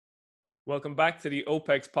Welcome back to the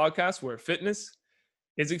OPEX podcast where fitness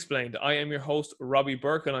is explained. I am your host, Robbie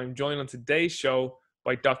Burke, and I'm joined on today's show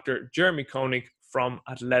by Dr. Jeremy Koenig from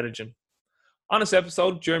Athletigen. On this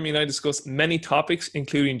episode, Jeremy and I discuss many topics,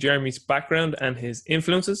 including Jeremy's background and his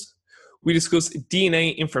influences. We discuss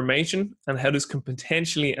DNA information and how this can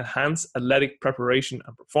potentially enhance athletic preparation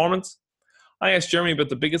and performance. I asked Jeremy about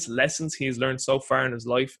the biggest lessons he has learned so far in his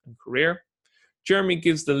life and career. Jeremy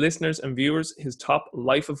gives the listeners and viewers his top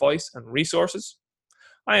life advice and resources.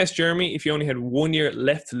 I asked Jeremy if he only had 1 year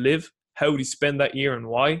left to live, how would he spend that year and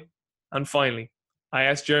why? And finally, I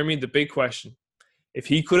asked Jeremy the big question. If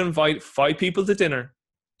he could invite 5 people to dinner,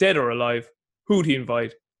 dead or alive, who would he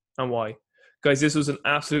invite and why? Guys, this was an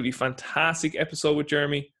absolutely fantastic episode with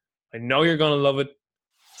Jeremy. I know you're going to love it.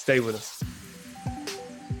 Stay with us.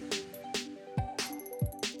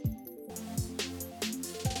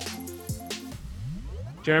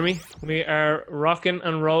 Jeremy, we are rocking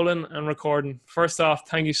and rolling and recording. First off,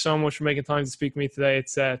 thank you so much for making time to speak to me today.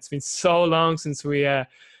 It's been so long since we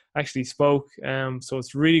actually spoke, so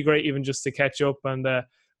it's really great even just to catch up, and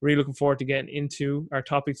really looking forward to getting into our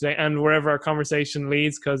topic today and wherever our conversation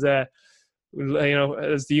leads, because you know,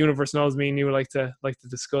 as the universe knows, me and you like to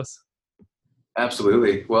discuss.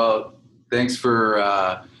 Absolutely. Well, thanks for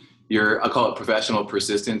I'll call it professional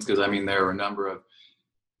persistence, because I mean there were a number of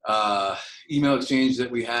email exchange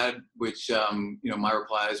that we had, which my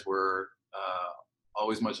replies were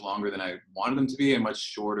always much longer than I wanted them to be and much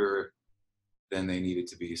shorter than they needed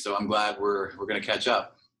to be. So I'm glad we're going to catch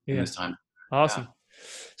up in this time. Awesome. Yeah.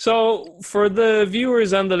 So for the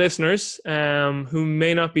viewers and the listeners who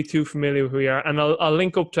may not be too familiar with who you are, and I'll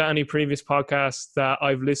link up to any previous podcasts that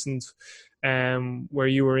I've listened where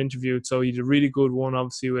you were interviewed. So you did a really good one,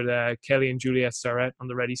 obviously, with Kelly and Juliet Starrett on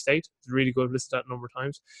the Ready State. It's really good. I've listened to that a number of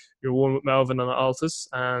times. Your one with Melvin on Altus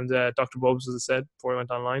and Dr. Bobs, as I said, before I went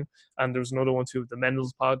online. And there was another one too, the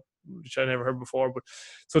Mendel's Pod, which I never heard before. But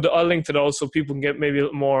so I'll link to those so people can get maybe a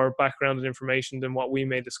little more background and information than what we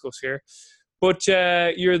may discuss here. But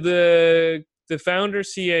you're the founder,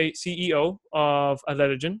 CEO of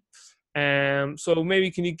Athletigen. So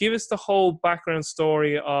maybe can you give us the whole background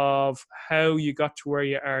story of how you got to where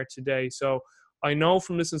you are today? So I know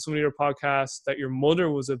from listening to some of your podcasts that your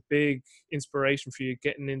mother was a big inspiration for you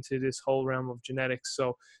getting into this whole realm of genetics.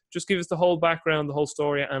 So just give us the whole background, the whole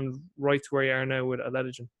story, and right to where you are now with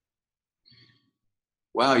Athletigen.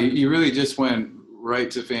 Wow, you really just went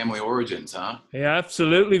right to family origins, huh? Yeah,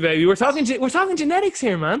 absolutely, baby. We're talking genetics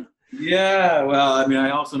here, man. Yeah, well, I mean,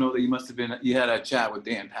 I also know that you had a chat with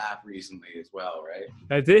Dan Papp recently as well, right?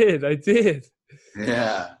 I did.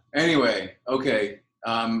 Yeah. Anyway, okay.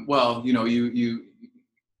 Well,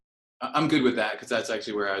 I'm good with that because that's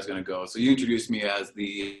actually where I was going to go. So you introduced me as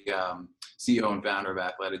the CEO and founder of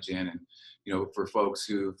Athletigen, and for folks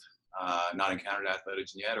who've not encountered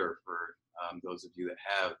Athletigen yet, or for those of you that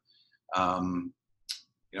have, I'm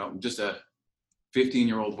just a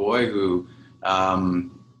 15-year-old boy who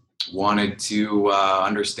wanted to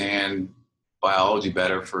understand biology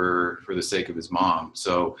better for the sake of his mom.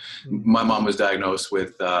 So my mom was diagnosed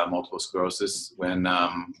with multiple sclerosis when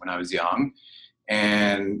I was young.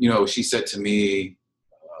 And, she said to me,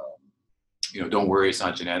 don't worry, it's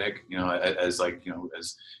not genetic, as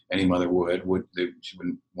any mother she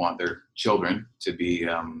wouldn't want their children to be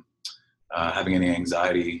having any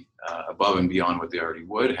anxiety above and beyond what they already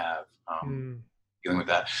would have dealing with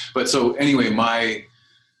that. But so anyway,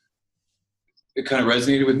 it kind of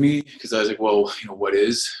resonated with me because I was like, well, what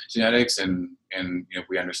is genetics? And if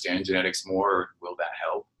we understand genetics more, will that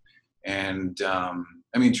help? And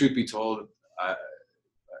I mean, truth be told, it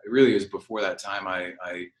really is before that time,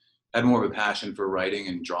 I had more of a passion for writing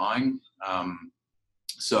and drawing.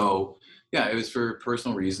 So yeah, it was for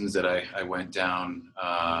personal reasons that I went down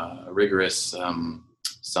a rigorous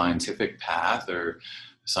scientific path or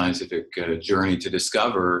scientific journey to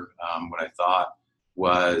discover what I thought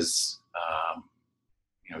was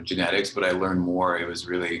genetics, but I learned more. It was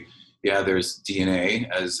really, there's DNA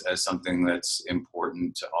as something that's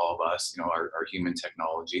important to all of us, our human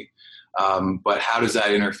technology. But how does that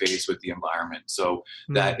interface with the environment? So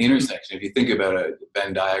that intersection, if you think about a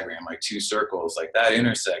Venn diagram, like two circles, like that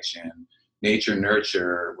intersection, nature,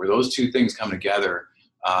 nurture, where those two things come together,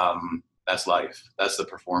 that's life. That's the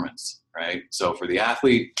performance, right? So for the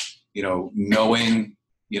athlete, knowing,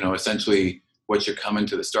 essentially what you're coming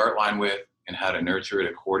to the start line with and how to nurture it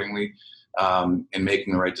accordingly, and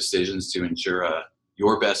making the right decisions to ensure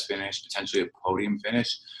your best finish, potentially a podium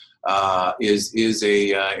finish, is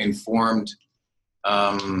a informed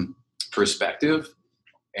perspective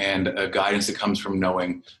and a guidance that comes from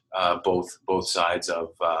knowing both sides of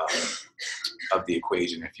the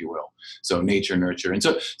equation, if you will. So nature, nurture, and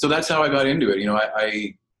so that's how I got into it. You know,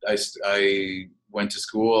 I went to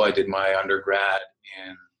school. I did my undergrad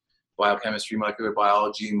in biochemistry, molecular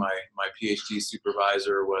biology. My PhD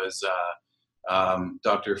supervisor was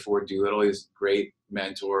Dr. Ford Doolittle. He's a great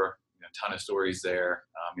mentor. A ton of stories there,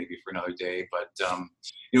 maybe for another day. But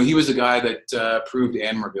you know, he was the guy that proved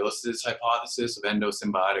Anne Margulis's hypothesis of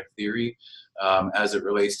endosymbiotic theory as it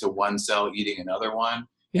relates to one cell eating another one.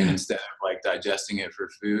 Yeah. And instead of like digesting it for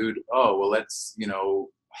food, oh well, let's, you know,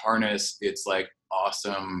 harness its like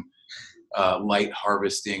awesome light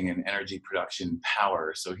harvesting and energy production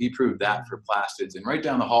power. So he proved that for plastids. And right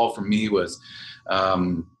down the hall from me was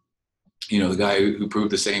you know, the guy who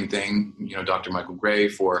proved the same thing, you know, Dr. Michael Gray,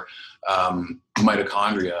 for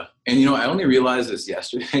mitochondria. And, you know, I only realized this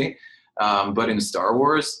yesterday, but in Star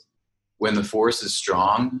Wars, when the Force is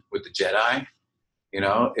strong with the Jedi, you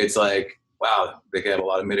know, it's like, wow, they get a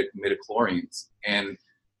lot of midichlorians. And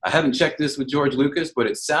I haven't checked this with George Lucas, but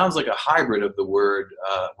it sounds like a hybrid of the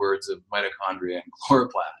words of mitochondria and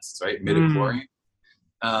chloroplasts, right? Midichlorian.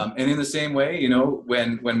 And in the same way, you know,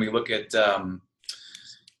 when we look at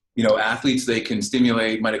you know, athletes, they can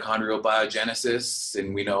stimulate mitochondrial biogenesis.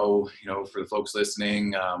 And we know, you know, for the folks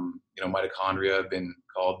listening, you know, mitochondria have been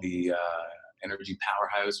called the energy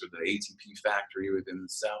powerhouse, or the ATP factory within the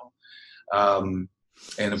cell.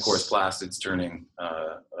 And of course, plastids turning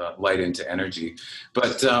light into energy.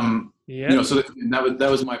 But, you know, so that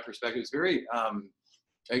was my perspective. It's very,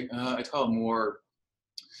 I call it more,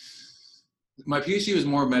 my PhD was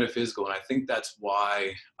more metaphysical, and I think that's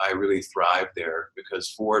why I really thrived there,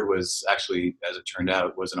 because Ford was actually, as it turned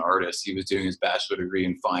out, was an artist. He was doing his bachelor degree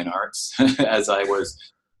in fine arts as I was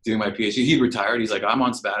doing my PhD. He'd retired. He's like, I'm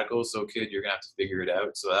on sabbatical, so kid, you're gonna have to figure it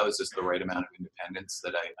out. So that was just the right amount of independence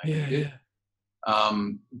that I needed.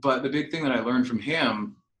 But the big thing that I learned from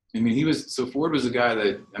him, I mean, Ford was a guy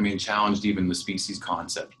that, I mean, challenged even the species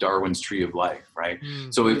concept, Darwin's tree of life, right?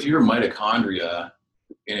 So if your mitochondria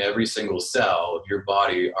in every single cell of your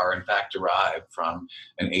body are in fact derived from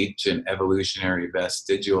an ancient evolutionary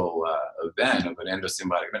vestigial event of an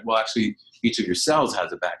endosymbiotic event, well, actually, each of your cells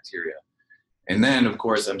has a bacteria. And then, of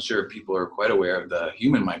course, I'm sure people are quite aware of the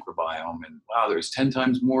human microbiome, and wow, there's 10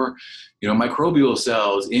 times more, you know, microbial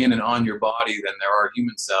cells in and on your body than there are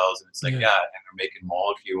human cells. And it's like, and they're making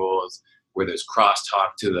molecules where there's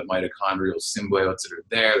crosstalk to the mitochondrial symbiotes that are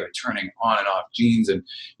there. They're turning on and off genes, and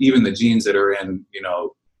even the genes that are in, you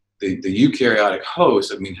know, the eukaryotic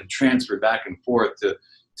host, I mean, have transferred back and forth to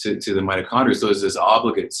the mitochondria. So there's this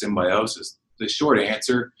obligate symbiosis. The short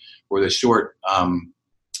answer, or the short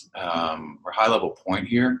or high level point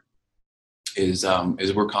here, is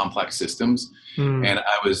we're complex systems, and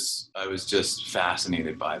I was just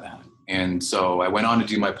fascinated by that. And so I went on to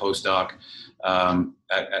do my postdoc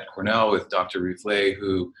at Cornell with Dr. Ruth Ley,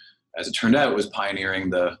 who, as it turned out, was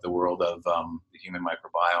pioneering the world of the human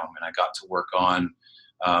microbiome. And I got to work on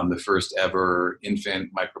the first ever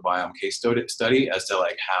infant microbiome case study as to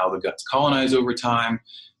like how the guts colonize over time.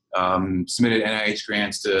 Submitted NIH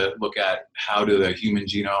grants to look at how do the human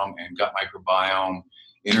genome and gut microbiome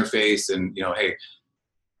interface, and, you know, hey,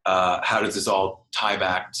 how does this all tie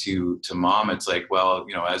back to mom? It's like, well,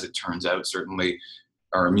 you know, as it turns out, certainly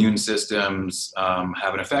our immune systems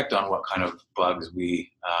have an effect on what kind of bugs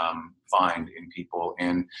we find in people.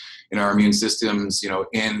 And in our immune systems, you know,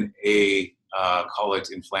 in a call it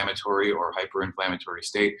inflammatory or hyperinflammatory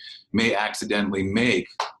state, may accidentally make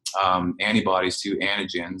antibodies to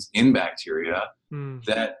antigens in bacteria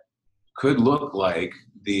that could look like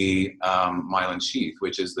the myelin sheath,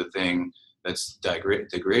 which is the thing that's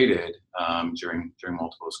degraded during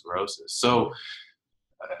multiple sclerosis. So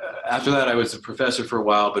after that, I was a professor for a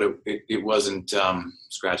while, but it wasn't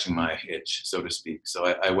scratching my itch, so to speak.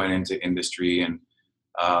 So I went into industry and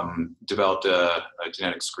developed a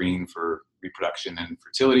genetic screen for reproduction and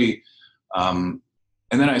fertility. And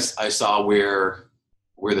then I saw where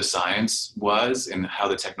the science was and how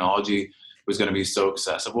the technology was going to be so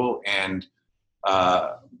accessible, and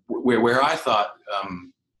where I thought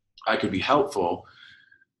I could be helpful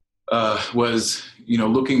was, you know,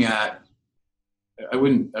 looking at, I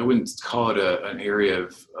wouldn't call it an area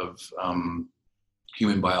of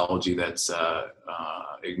human biology that's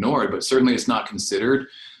ignored, but certainly it's not considered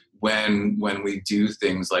when we do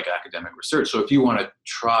things like academic research. So if you want to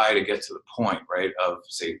try to get to the point, right, of,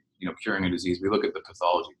 say, you know, curing a disease, we look at the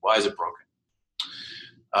pathology. Why is it broken?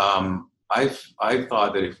 I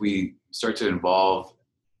thought that if we start to involve,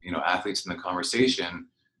 you know, athletes in the conversation,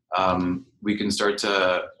 we can start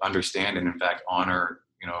to understand and, in fact, honor,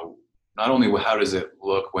 you know, not only how does it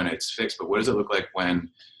look when it's fixed, but what does it look like when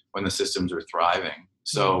the systems are thriving?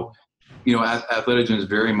 So, Athletigen is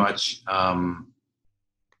very much, the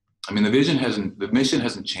mission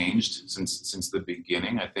hasn't changed since the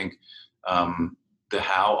beginning. I think the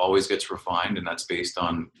how always gets refined, and that's based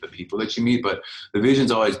on the people that you meet. But the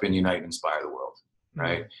vision's always been unite and inspire the world,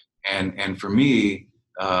 right? And for me,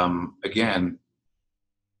 again,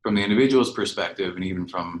 from the individual's perspective, and even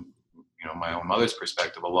from my own mother's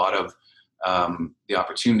perspective, a lot of the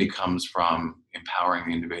opportunity comes from empowering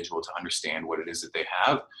the individual to understand what it is that they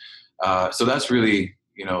have. So that's really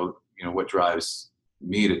what drives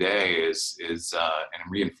me today is and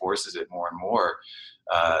reinforces it more and more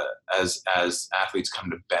as athletes come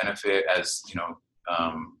to benefit, as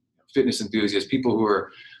fitness enthusiasts, people who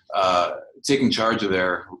are taking charge of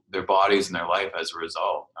their bodies and their life as a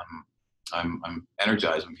result. I'm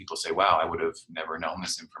energized when people say, "Wow, I would have never known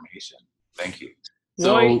this information." Thank you.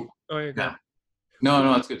 So, yeah.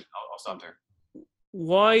 No, that's good. I'll stop there.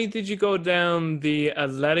 Why did you go down the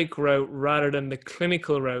athletic route rather than the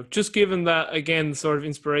clinical route? Just given that, again, sort of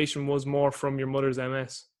inspiration was more from your mother's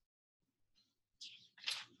MS.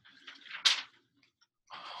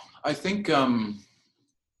 I think a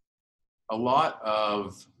lot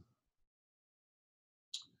of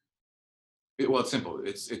it's simple.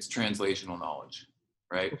 It's translational knowledge,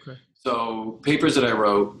 right? Okay. So papers that I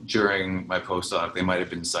wrote during my postdoc, they might have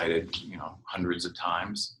been cited, hundreds of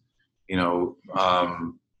times.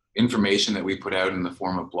 Information that we put out in the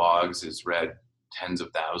form of blogs is read tens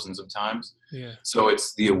of thousands of times. Yeah. So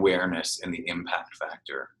it's the awareness and the impact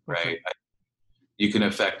factor, right? Okay. You can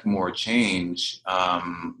affect more change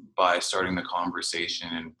by starting the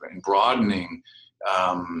conversation and broadening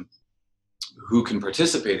who can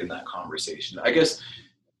participate in that conversation. I guess,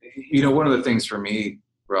 one of the things for me,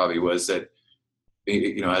 Robbie, was that,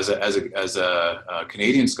 as a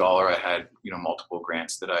Canadian scholar, I had, multiple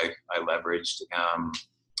grants that I leveraged,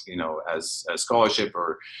 as scholarship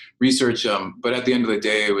or research. But at the end of the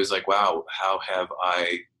day, it was like, wow, how have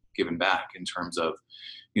I given back in terms of,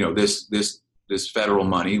 this federal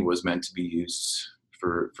money was meant to be used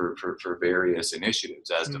for various initiatives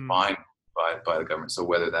as defined by the government. So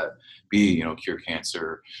whether that be, cure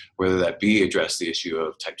cancer, whether that be address the issue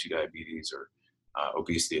of type 2 diabetes or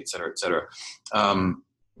obesity, et cetera, et cetera.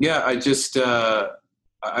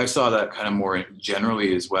 I saw that kind of more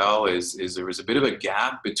generally as well, is there was a bit of a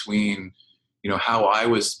gap between, how I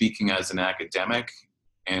was speaking as an academic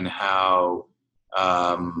and how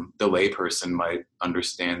the layperson might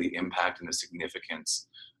understand the impact and the significance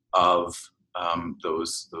of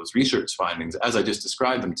those research findings as I just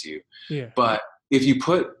described them to you. Yeah. But if you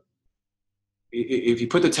put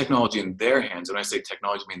the technology in their hands, and I say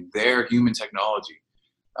technology, I mean their human technology,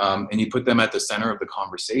 and you put them at the center of the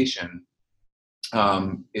conversation,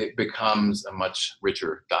 it becomes a much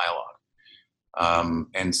richer dialogue.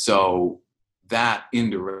 And so that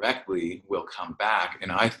indirectly will come back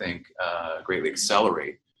and I think greatly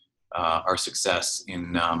accelerate our success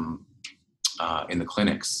in the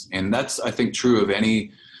clinics. And that's, I think, true of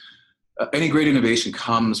any great innovation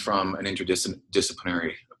comes from an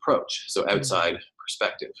interdisciplinary approach. So outside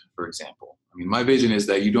perspective, for example. I mean, my vision is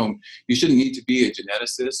that you shouldn't need to be a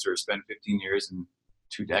geneticist or spend 15 years and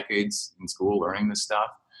 2 decades in school learning this stuff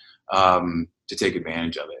to take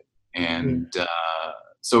advantage of it. And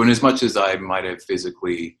so in as much as I might have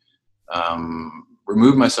physically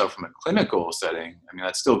removed myself from a clinical setting, I mean,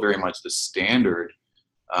 that's still very much the standard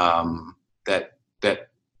that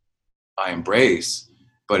I embrace,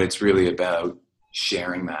 but it's really about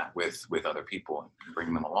sharing that with other people and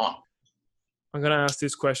bringing them along. I'm going to ask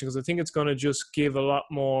this question because I think it's going to just give a lot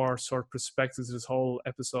more sort of perspective to this whole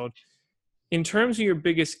episode. In terms of your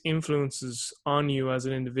biggest influences on you as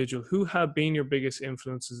an individual, who have been your biggest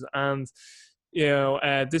influences? And,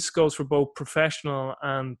 this goes for both professional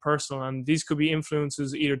and personal. And these could be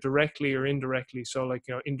influences either directly or indirectly. So like,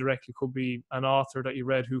 indirectly could be an author that you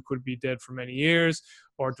read who could be dead for many years,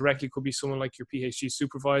 or directly could be someone like your PhD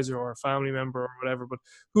supervisor or a family member or whatever. But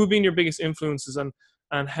who have been your biggest influences, and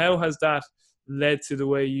how has that led to the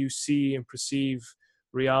way you see and perceive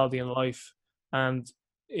reality and life? And,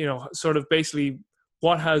 sort of basically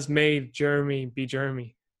what has made Jeremy be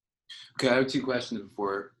Jeremy? Okay, I have 2 questions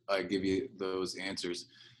before I give you those answers.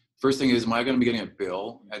 First thing is, am I going to be getting a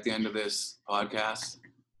bill at the end of this podcast?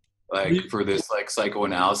 Like for this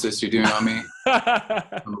psychoanalysis you're doing on me?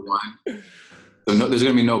 Number one. So there's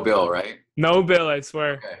going to be no bill, right? No bill, I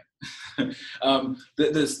swear. Okay.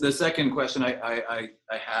 The second question I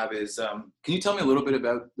have is, can you tell me a little bit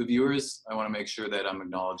about the viewers? I want to make sure that I'm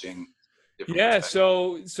acknowledging different Yeah,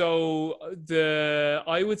 perspectives?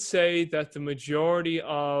 I would say that the majority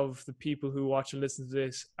of the people who watch and listen to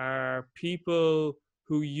this are people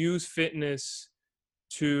who use fitness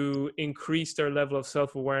to increase their level of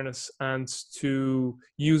self-awareness and to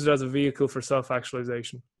use it as a vehicle for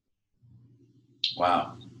self-actualization.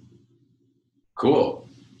 Wow, cool.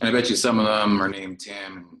 And I bet you some of them are named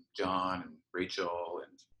Tim and John and Rachel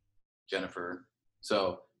and Jennifer.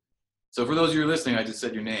 So for those of you listening, I just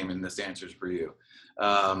said your name, and this answer is for you,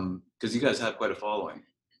 because you guys have quite a following.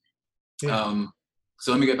 Yeah.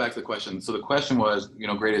 So let me get back to the question. So the question was,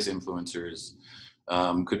 greatest influencers,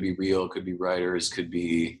 could be real, could be writers, could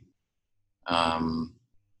be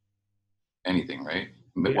anything, right?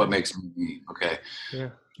 But what makes me okay? Yeah.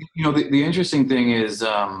 The interesting thing is,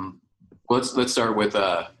 let's start with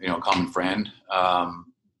a common friend.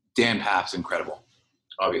 Dan Papp's incredible,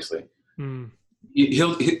 obviously.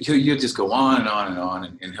 He'll just go on and on and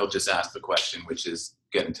on, and he'll just ask the question, which is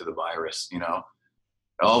getting to the virus.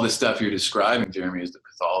 All this stuff you're describing, Jeremy, is the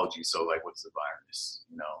pathology. So, like, what's the virus?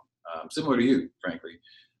 Similar to you, frankly.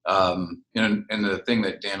 And the thing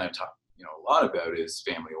that Dan and I talk, a lot about is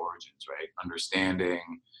family origins, right? Understanding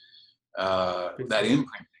that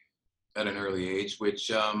imprinting at an early age,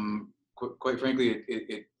 which, quite frankly,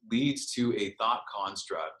 it leads to a thought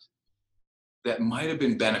construct that might have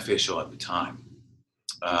been beneficial at the time,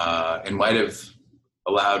 and might have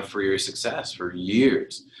allowed for your success for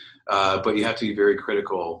years. But you have to be very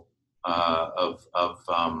critical of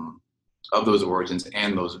those origins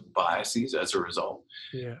and those biases as a result.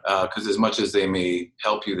 Yeah. Because as much as they may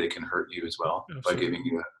help you, they can hurt you as well. Absolutely. By giving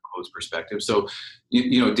you a close perspective. So,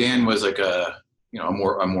 Dan was like a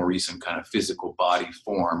more recent kind of physical body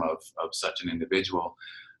form of such an individual.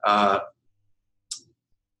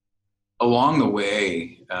 Along the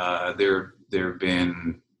way, there have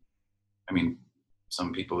been,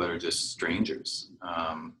 some people that are just strangers.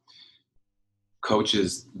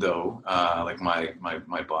 Coaches, though, like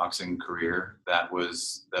my boxing career, that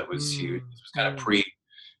was huge. It was kind of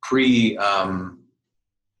pre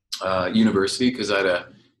university, because I had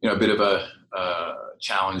a bit of a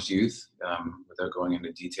challenged youth, without going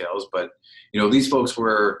into details. But these folks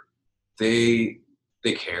they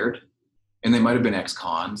cared, and they might have been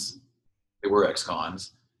ex-cons. They were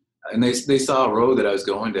ex-cons, and they saw a road that I was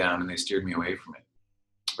going down, and they steered me away from it.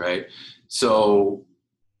 Right. So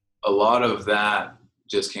a lot of that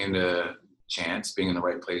just came to chance, being in the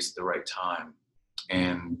right place at the right time.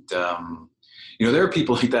 And, there are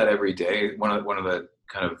people like that every day. One of the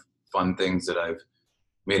kind of fun things that I've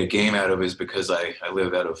made a game out of is because I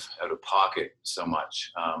live out of pocket so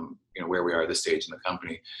much, where we are at this stage in the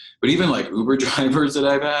company. But even like Uber drivers that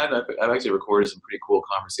I've had, I've actually recorded some pretty cool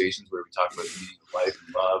conversations where we talk about the meaning of life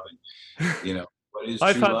and love, and, what is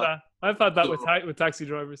true love. I've had that with taxi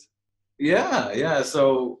drivers. Yeah.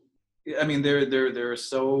 So, there are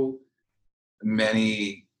so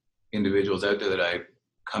many individuals out there that I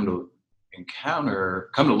come to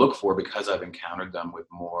look for, because I've encountered them with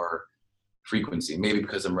more frequency, maybe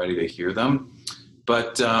because I'm ready to hear them.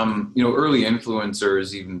 But, early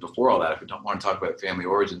influencers, even before all that, if we don't want to talk about family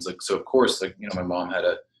origins, so of course, my mom had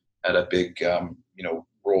a big,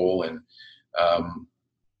 role in,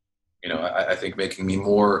 I think making me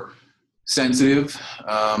more sensitive,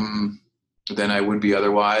 than I would be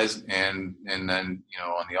otherwise. And then,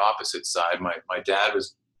 on the opposite side, my dad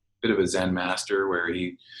was a bit of a Zen master, where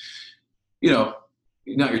he, not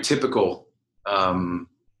your typical,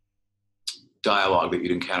 dialogue that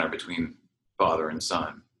you'd encounter between father and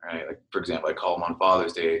son, right? Like, for example, I call him on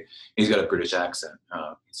Father's Day. He's got a British accent.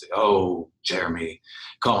 He'd say, "Oh, Jeremy,"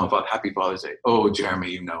 call him Happy Father's Day. "Oh,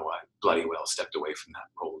 Jeremy, I bloody well stepped away from that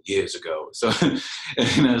role years ago." So,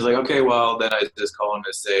 and I was like, okay, well, then I just call him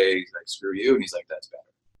to say, like, "Screw you," and he's like, "That's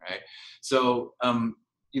better," right? So,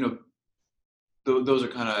 those are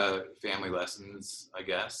kind of family lessons, I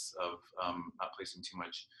guess, of not placing too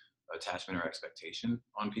much attachment or expectation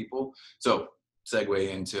on people. So, segue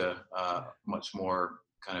into much more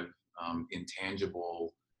kind of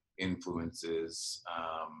intangible influences,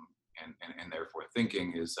 and therefore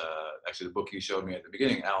thinking is actually the book you showed me at the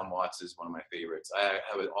beginning. Alan Watts is one of my favorites. I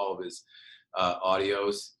have all of his audio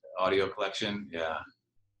collection. Yeah,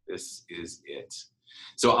 this is it.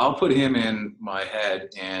 So I'll put him in my head,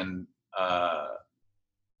 and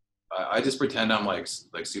I just pretend I'm like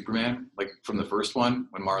Superman, like from the first one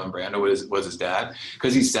when Marlon Brando was his dad,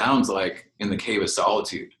 because he sounds like in the Cave of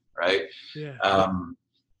Solitude, right? Yeah.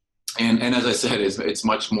 And as I said, it's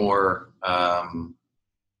much more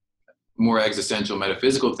more existential,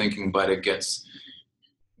 metaphysical thinking, but it gets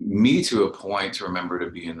me to a point to remember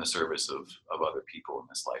to be in the service of other people in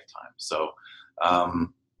this lifetime. So,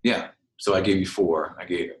 yeah. So I gave you 4. I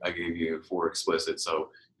gave you 4 explicit.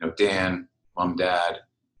 So, Dan, Mom, Dad,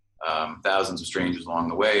 thousands of strangers along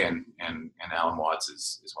the way, and Alan Watts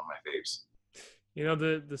is one of my faves.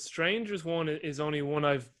 The strangers one is only one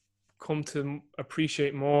I've come to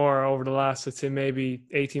appreciate more over the last, I'd say, maybe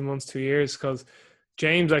 18 months, 2 years, because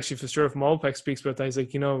James actually for sure from OPEC speaks about that. He's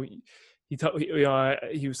like, he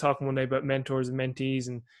was talking one day about mentors and mentees,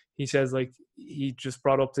 and he says, like, he just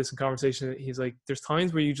brought up this in conversation. He's like, there's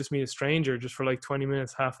times where you just meet a stranger just for like 20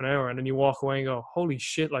 minutes, half an hour, and then you walk away and go, holy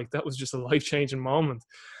shit, like that was just a life-changing moment.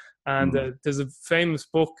 And there's a famous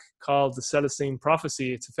book called The Celestine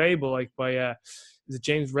Prophecy. It's a fable, like, by is it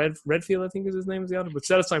James Redfield, I think is his name, is the author. But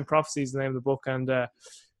Celestine Prophecy is the name of the book. And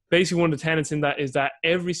basically one of the tenets in that is that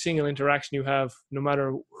every single interaction you have, no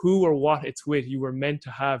matter who or what it's with, you were meant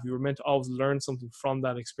to have. You were meant to always learn something from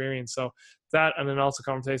that experience. So that, and then also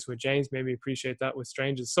conversation with James, made me appreciate that with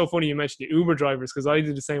strangers. It's so funny you mentioned the Uber drivers, because I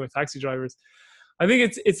do the same with taxi drivers. I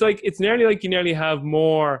think it's nearly like you nearly have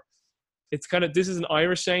more. It's kind of, this is an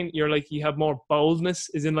Irish saying, you're like, you have more boldness,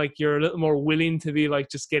 is in like, you're a little more willing to be like,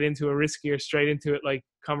 just get into a riskier, straight into it, like,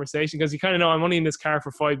 conversation. Because you kind of know, I'm only in this car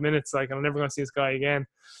for 5 minutes, like, I'm never going to see this guy again.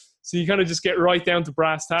 So you kind of just get right down to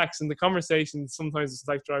brass tacks. And the conversation sometimes with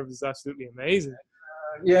taxi drivers is absolutely amazing.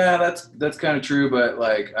 Yeah, that's kind of true. But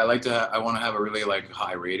like, I want to have a really like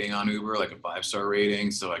high rating on Uber, like a 5-star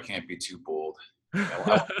rating. So I can't be too bold. I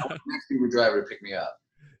want the next Uber driver to pick me up.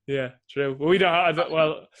 Yeah, true. Well, we don't.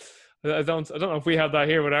 I don't know if we have that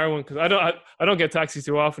here with our one, because I don't get taxis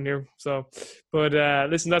too often here. So, but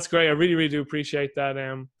listen, that's great. I really, really do appreciate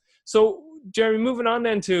that. So Jeremy, moving on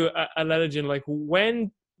then to Aleligen, like,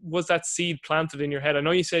 when was that seed planted in your head? I know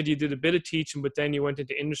you said you did a bit of teaching, but then you went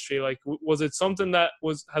into industry. Like, was it something that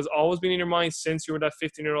has always been in your mind since you were that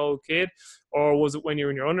 15-year-old kid, or was it when you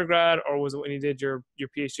were in your undergrad, or was it when you did your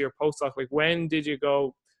PhD or postdoc? Like, when did you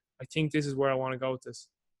go, I think this is where I want to go with this?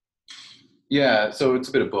 Yeah, so it's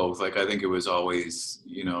a bit of both. Like, I think it was always,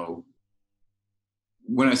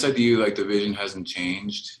 when I said to you, like, the vision hasn't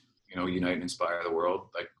changed, unite and inspire the world,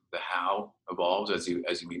 like, the how evolves as you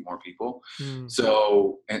meet more people.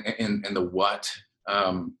 So, and the what,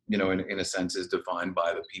 in a sense is defined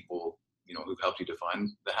by the people, who've helped you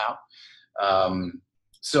define the how.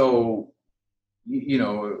 So,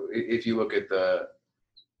 if you look at the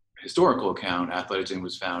historical account, Athletigen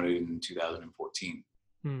was founded in 2014.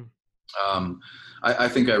 I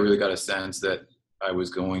think I really got a sense that I was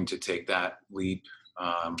going to take that leap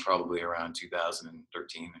probably around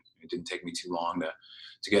 2013. It didn't take me too long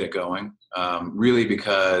to get it going, really,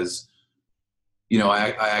 because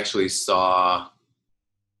I actually saw,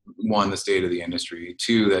 1, the state of the industry,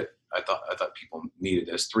 2, that I thought people needed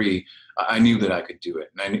this, 3, I knew that I could do it,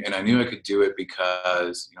 and I knew I could do it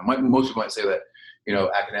because most people might say that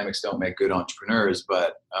academics don't make good entrepreneurs,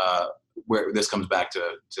 but where this comes back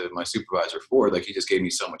to my supervisor Ford, like, he just gave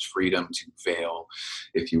me so much freedom to fail,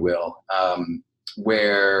 if you will,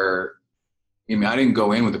 where I didn't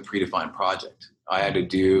go in with a predefined project. I had to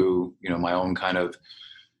do my own kind of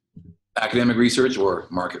academic research or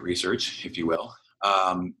market research, if you will.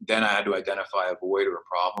 Then I had to identify a void or a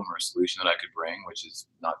problem or a solution that I could bring, which is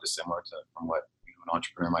not dissimilar from what an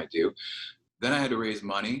entrepreneur might do. Then I had to raise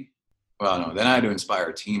money. Well, no, then I had to inspire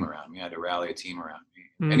a team around me. I had to rally a team around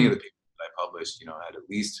me. Any of the people that I published, I had at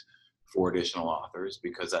least 4 additional authors,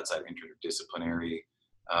 because that's that interdisciplinary,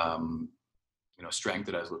 strength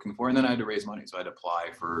that I was looking for. And then I had to raise money. So I had to apply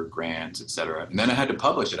for grants, et cetera. And then I had to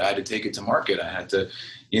publish it. I had to take it to market. I had to,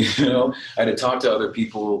 I had to talk to other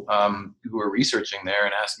people who were researching there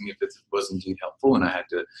and asking if it was indeed helpful. And I had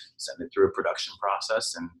to send it through a production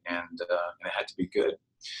process, and it had to be good.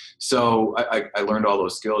 So I learned all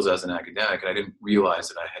those skills as an academic, and I didn't realize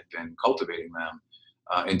that I had been cultivating them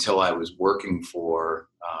until I was working for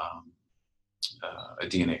a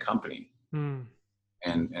DNA company.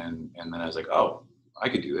 And then I was like, oh, I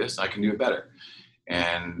could do this. I can do it better.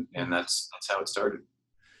 And that's how it started.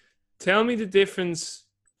 Tell me the difference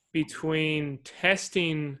between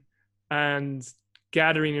testing and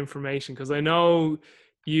gathering information, because I know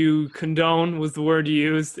you condone was the word you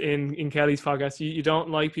used in Kelly's podcast. You don't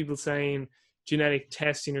like people saying genetic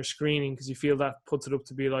testing or screening, because you feel that puts it up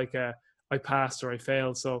to be like I passed or I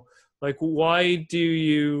failed. So, like, why do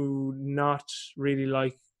you not really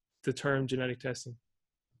like the term genetic testing?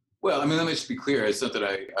 Well, I mean, let me just be clear. It's not that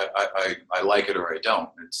I like it or I don't.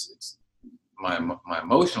 It's my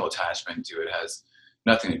emotional attachment to it has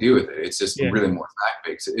nothing to do with it. It's just really more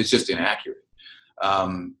fact-based. It's just inaccurate.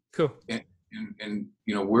 Cool. And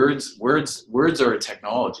words are a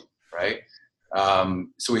technology, right?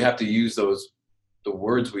 So we have to use the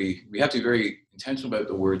words we have to be very intentional about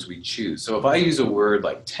the words we choose. So if I use a word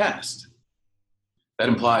like test, that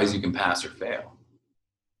implies you can pass or fail.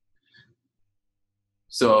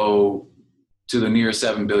 So to the near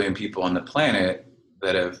 7 billion people on the planet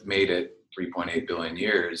that have made it 3.8 billion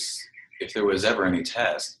years, if there was ever any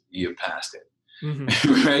test, you've passed it.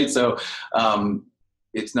 Mm-hmm. Right? So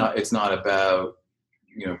it's not about,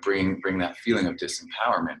 you know, bring that feeling of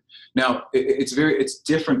disempowerment. Now it's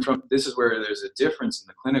different from, this is where there's a difference in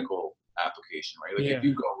the clinical application, right? Like if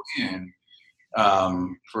you go in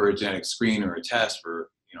for a genetic screen or a test for,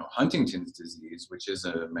 you know, Huntington's disease, which is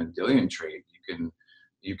a Mendelian trait,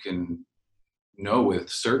 you can know with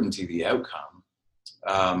certainty the outcome.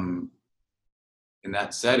 In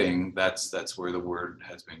that setting, that's where the word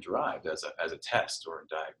has been derived as a test or a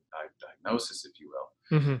diagnosis, if you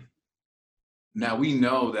will. Mm-hmm. Now we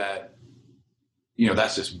know that, you know,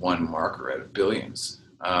 that's just one marker out of billions.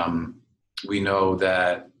 We know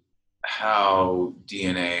that how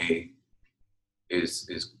DNA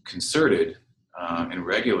is concerted and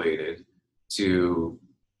regulated to,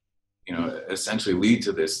 you know, essentially lead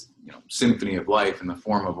to this, you know, symphony of life in the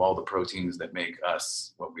form of all the proteins that make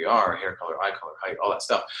us what we are, hair color, eye color, height, all that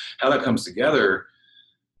stuff. How that comes together,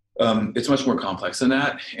 it's much more complex than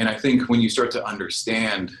that. And I think when you start to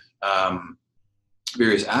understand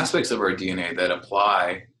various aspects of our DNA that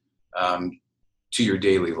apply to your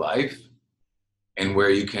daily life and where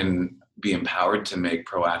you can be empowered to make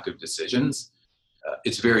proactive decisions,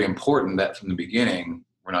 it's very important that from the beginning,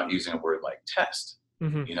 we're not using a word like test,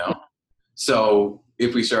 mm-hmm. you know? So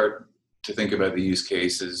if we start to think about the use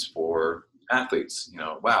cases for athletes, you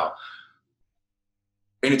know, wow.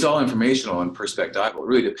 And it's all informational and perspectival. It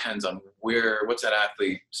really depends on what's that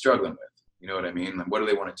athlete struggling with? You know what I mean? Like, what do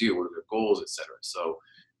they want to do? What are their goals, et cetera? So,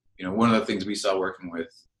 you know, one of the things we saw working with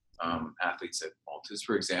athletes at Altus,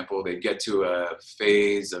 for example, they get to a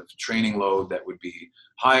phase of training load that would be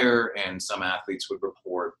higher, and some athletes would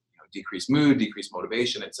report, you know, decreased mood, decreased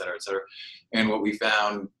motivation, et cetera, et cetera. And what we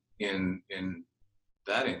found in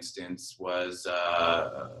that instance was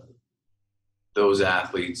those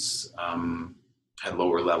athletes had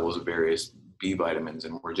lower levels of various B vitamins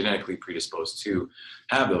and were genetically predisposed to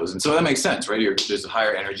have those. And so that makes sense, right? There's a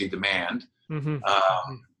higher energy demand. Mm-hmm.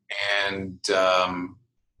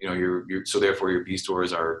 You know, so therefore your B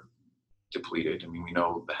stores are depleted. I mean, we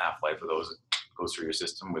know the half-life of those goes through your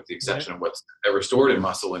system with the exception of what's ever stored in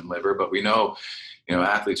muscle and liver, but we know, you know,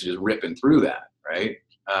 athletes are just ripping through that, right?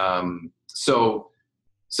 So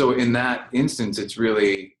in that instance, it's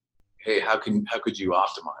really, hey, how could you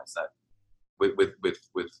optimize that with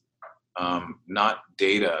not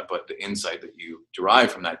data, but the insight that you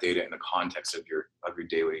derive from that data in the context of your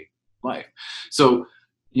daily life. So,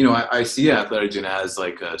 you know, I see Athletigen as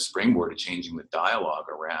like a springboard to changing the dialogue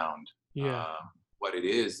around what it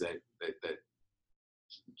is that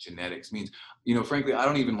genetics means. You know, frankly, I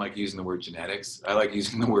don't even like using the word genetics. I like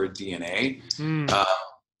using the word DNA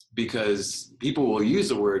because people will use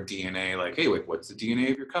the word DNA like, hey, wait, what's the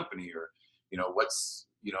DNA of your company? Or, you know, what's,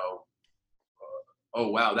 you know, oh,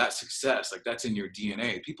 wow, that success, like that's in your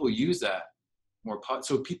DNA. People use that more,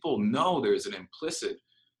 so people know there's an implicit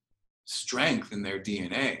strength in their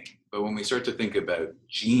DNA. But when we start to think about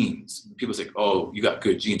genes, people say, oh, you got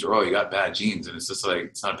good genes, or oh, you got bad genes. And it's just like,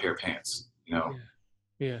 it's not a pair of pants, you know?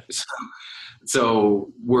 Yeah.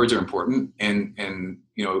 So words are important. And,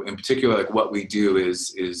 you know, in particular, like what we do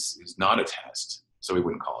is not a test. So we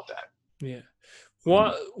wouldn't call it that. Yeah.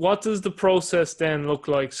 What does the process then look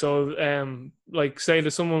like? So, like, say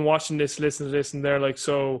there's someone watching this, listen to this, and they're like,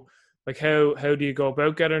 so, like, how do you go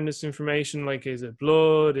about gathering this information? Like, is it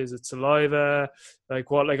blood? Is it saliva?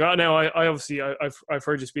 Like, what? Like, now I obviously I've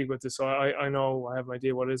heard you speak about this, so I know I have an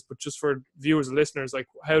idea what it is. But just for viewers and listeners, like,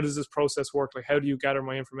 how does this process work? Like, how do you gather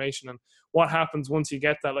my information, and what happens once you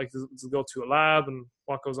get that? Like, does it go to a lab, and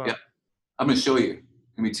what goes on? Yeah, I'm gonna show you.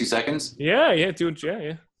 Give me 2 seconds. Yeah, dude.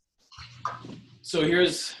 Yeah. So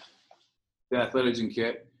here's the Athletigen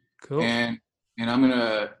kit. Cool. And I'm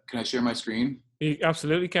can I share my screen? You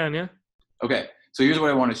absolutely can, yeah. Okay. So here's what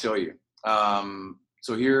I want to show you.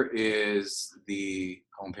 So here is the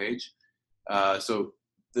homepage. So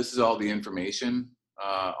this is all the information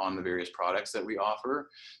on the various products that we offer.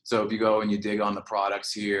 So if you go and you dig on the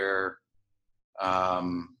products here,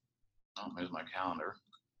 there's my calendar.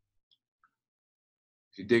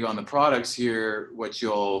 If you dig on the products here, what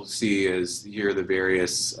you'll see is here are the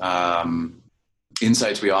various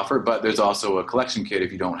insights we offer, but there's also a collection kit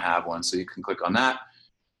if you don't have one. So you can click on that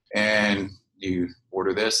and you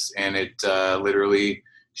order this, and it literally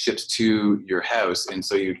ships to your house. And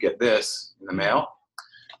so you'd get this in the mail.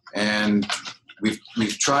 And we've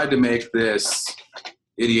tried to make this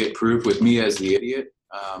idiot proof with me as the idiot,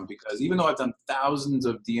 because even though I've done thousands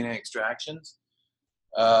of DNA extractions,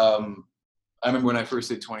 I remember when I first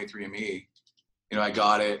did 23andMe, I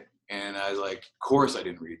got it and I was like, of course I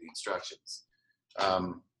didn't read the instructions.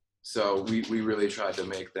 So we really tried to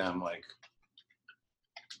make them like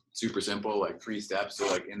super simple, like 3 steps. So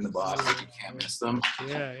like in the box, like you can't miss them.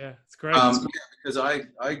 Yeah, it's great. Yeah, because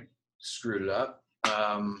I screwed it up.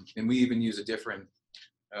 And we even use a different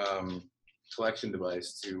collection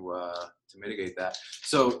device to mitigate that.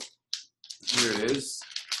 So here it is,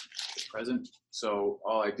 present. So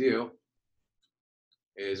all I do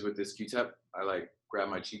is with this Q-tip, I like grab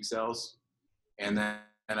my cheek cells and then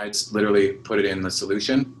I just literally put it in the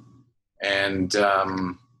solution. And,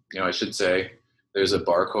 I should say there's a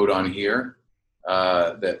barcode on here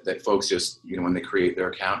that folks just, when they create their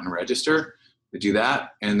account and register, they do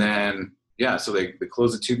that. And then, so they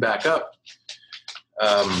close the tube back up,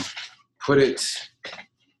 put it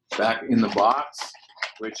back in the box,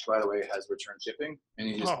 which by the way has return shipping. And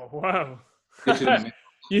you just, oh, wow.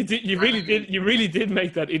 You really did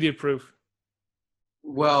make that idiot proof.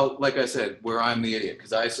 Well, like I said, where I'm the idiot,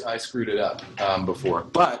 because I screwed it up before.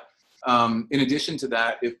 But in addition to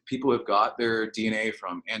that, if people have got their DNA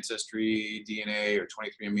from Ancestry, DNA, or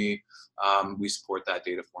 23andMe, we support that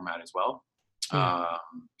data format as well.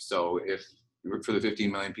 So if for the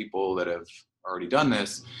 15 million people that have already done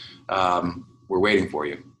this, we're waiting for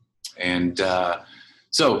you. And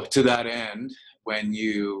so to that end, when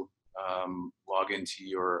you log into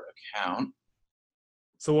your account.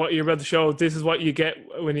 So what you're about to show, this is what you get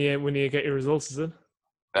when you get your results, is it?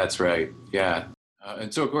 That's right. Yeah.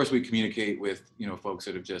 And so of course we communicate with, folks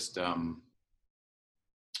that have just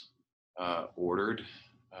ordered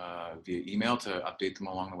via email to update them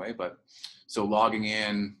along the way. But so logging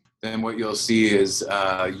in, then what you'll see is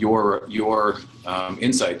your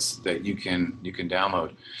insights that you can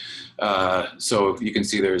download. So you can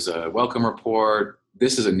see there's a welcome report.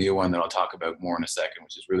 This is a new one that I'll talk about more in a second,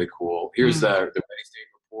 which is really cool. Here's the ready state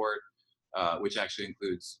report, which actually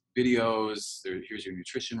includes videos. Here's your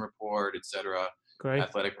nutrition report, etc. Great.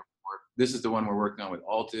 Athletic report. This is the one we're working on with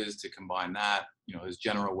Altis to combine that. There's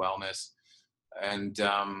general wellness, and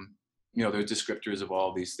there's descriptors of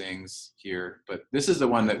all these things here. But this is the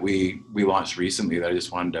one that we launched recently that I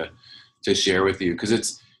just wanted to share with you, because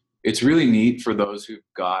it's really neat for those who've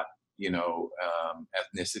got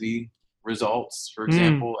ethnicity results, for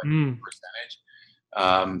example, like percentage.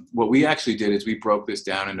 What we actually did is we broke this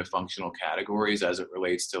down into functional categories as it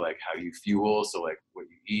relates to like how you fuel, so like what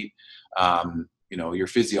you eat, your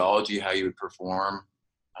physiology, how you would perform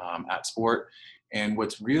at sport. And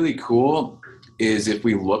what's really cool is if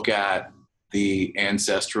we look at the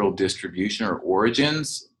ancestral distribution or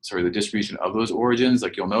origins, the distribution of those origins,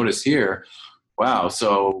 like you'll notice here, wow,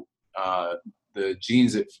 so the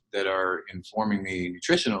genes that are informing me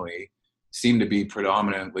nutritionally seem to be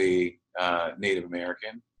predominantly Native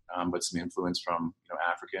American, but some influence from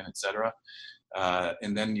African, etc.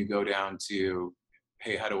 And then you go down to,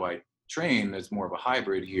 hey, how do I train? There's more of a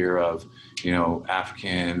hybrid here of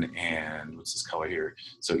African and what's this color here?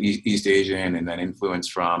 So East Asian, and then influence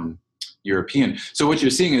from European. So what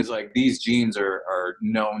you're seeing is like these genes are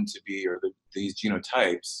known to be, or these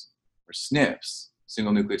genotypes or SNPs,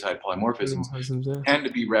 single nucleotide polymorphisms, tend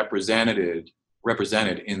to be represented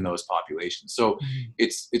in those populations. So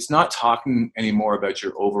it's not talking anymore about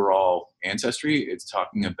your overall ancestry. It's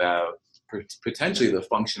talking about potentially the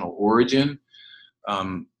functional origin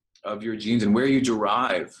of your genes and where you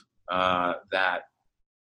derive that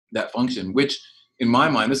function, which in my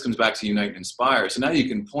mind, this comes back to Unite and Inspire. So now you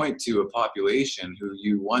can point to a population who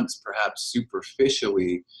you once perhaps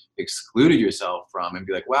superficially excluded yourself from and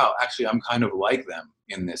be like, wow, actually, I'm kind of like them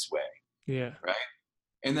in this way. Yeah. Right.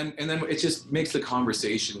 And then it just makes the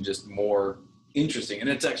conversation just more interesting. And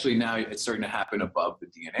it's actually now it's starting to happen above the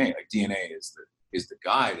DNA. Like DNA is the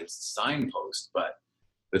guide, it's the signpost, but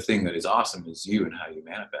the thing that is awesome is you and how you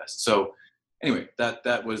manifest. So anyway,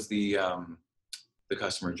 that was the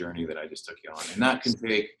customer journey that I just took you on. And that can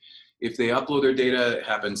take, if they upload their data, it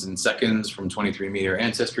happens in seconds from 23andMe or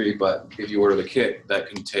Ancestry. But if you order the kit, that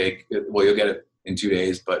can take, well, you'll get it in 2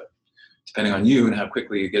 days, but depending on you and how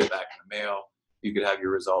quickly you get it back in the mail, you could have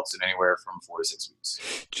your results in anywhere from 4 to 6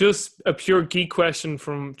 weeks. Just a pure geek question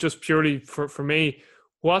from just purely for me.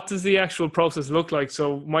 What does the actual process look like?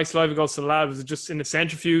 So my saliva goes to the lab. Is it just in a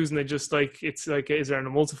centrifuge and they just it's like, is there an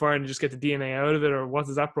emulsifier and you just get the DNA out of it, or what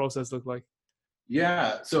does that process look like?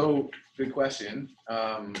 Yeah, so good question.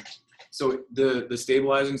 So the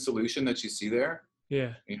stabilizing solution that you see there,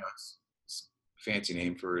 it's fancy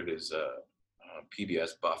name for it is a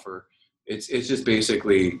PBS buffer. It's just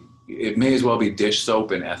basically, it may as well be dish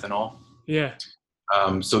soap and ethanol. Yeah.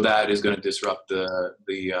 So that is going to disrupt the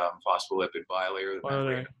phospholipid bilayer, the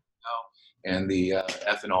membrane, and the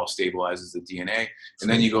ethanol stabilizes the DNA. And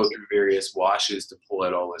then you go through various washes to pull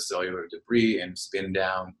out all the cellular debris and spin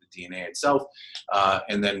down the DNA itself.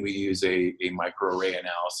 And then we use a microarray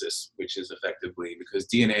analysis, which is effectively, because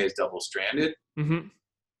DNA is double-stranded, when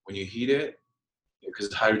you heat it,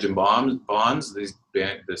 because hydrogen bonds,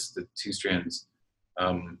 the two strands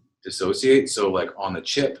dissociate. So like on the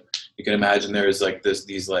chip, you can imagine there's like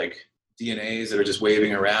these like DNAs that are just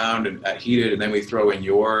waving around and heated, and then we throw in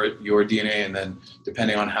your DNA, and then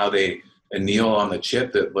depending on how they anneal on the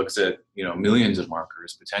chip that looks at millions of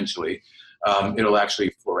markers potentially, it'll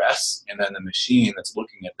actually fluoresce, and then the machine that's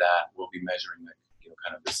looking at that will be measuring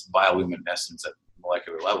kind of this bioluminescence at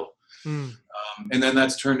molecular level. And then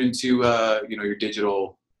that's turned into your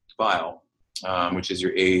digital file, which is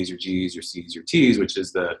your A's, your G's, your C's, your T's, which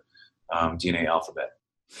is the DNA alphabet.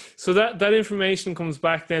 So that information comes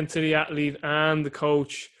back then to the athlete and the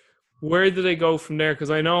coach. Where do they go from there? Because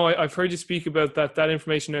I know I've heard you speak about that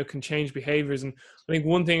information now can change behaviors. And I think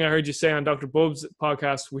one thing I heard you say on Dr. Bubb's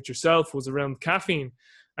podcast with yourself was around caffeine.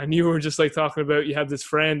 And you were just like talking about, you had this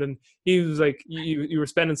friend and he was like, you were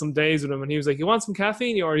spending some days with him and he was like, you want some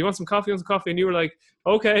caffeine? Or you want some coffee? And you were like,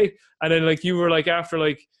 okay. And then like, you were like, after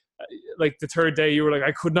like the third day, you were like,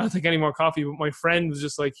 I could not take any more coffee. But my friend was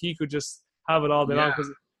just like, he could just have it all day long, because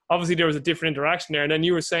obviously there was a different interaction there. And then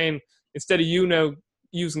you were saying, instead of you now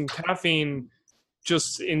using caffeine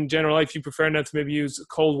just in general life, you prefer now to maybe use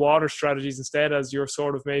cold water strategies instead as your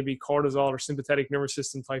sort of maybe cortisol or sympathetic nervous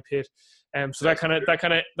system type hit. So that kind of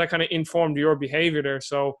informed your behavior there.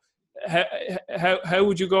 So how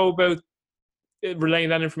would you go about relaying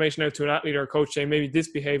that information out to an athlete or a coach, saying maybe this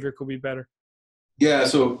behavior could be better? Yeah.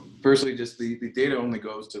 So firstly, just the data only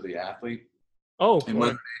goes to the athlete. Oh, and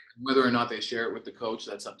whether or not they share it with the coach,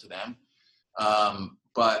 that's up to them.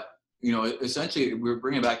 But essentially, we're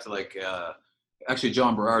bringing it back to like actually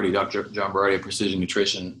John Berardi, Dr. John Berardi of Precision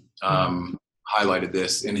Nutrition, highlighted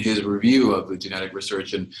this in his review of the genetic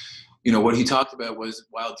research. And what he talked about was,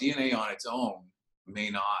 while DNA on its own may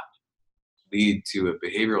not lead to a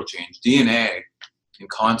behavioral change, DNA in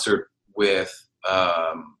concert with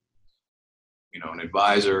an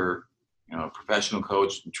advisor, a professional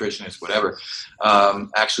coach, nutritionist, whatever,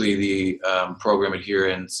 actually the program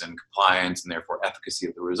adherence and compliance and therefore efficacy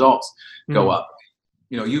of the results go up.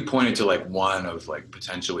 You pointed to like one of like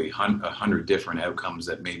potentially 100 different outcomes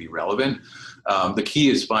that may be relevant. The key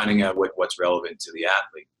is finding out what's relevant to the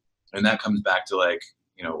athlete. And that comes back to like,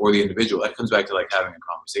 or the individual, that comes back to like having a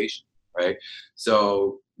conversation, right?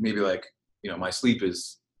 So maybe like, my sleep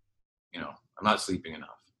is, I'm not sleeping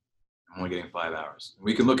enough. I'm only getting 5 hours.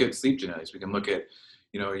 We can look at sleep genetics. We can look at,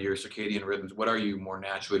 your circadian rhythms. What are you more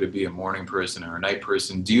naturally to be, a morning person or a night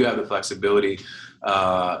person? Do you have the flexibility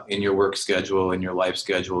in your work schedule, in your life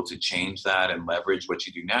schedule, to change that and leverage what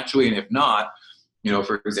you do naturally? And if not,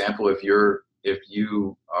 for example, if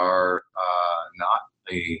you are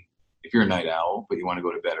if you're a night owl, but you want to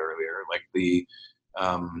go to bed earlier, like the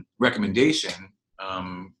recommendation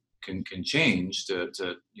can change to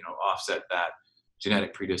offset that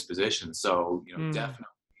genetic predisposition. So, definitely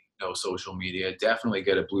no social media, definitely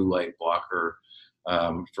get a blue light blocker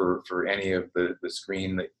for any of the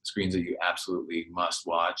screens that you absolutely must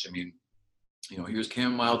watch. I mean, here's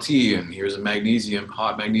chamomile tea and here's a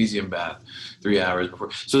hot magnesium bath 3 hours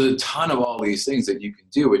before. So there's a ton of all these things that you can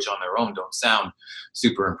do, which on their own don't sound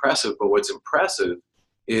super impressive. But what's impressive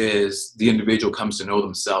is the individual comes to know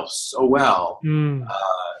themselves so well,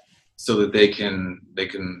 so that they can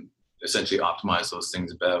essentially optimize those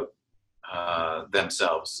things about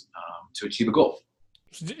themselves to achieve a goal.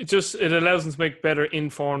 It allows them to make better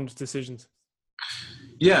informed decisions.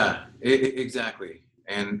 Yeah, exactly.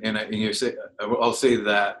 And I'll say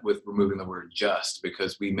that with removing the word just,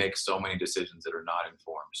 because we make so many decisions that are not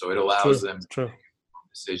informed. So it allows them to make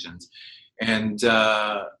informed decisions. And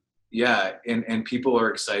and people are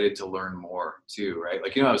excited to learn more too, right?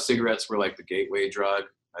 Like, how cigarettes were like the gateway drug.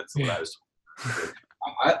 That's what I was told.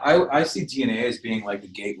 I see DNA as being like the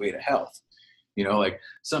gateway to health. Like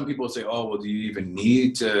some people say, oh, well, do you even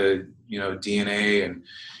need to, DNA? And,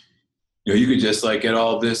 you could just like get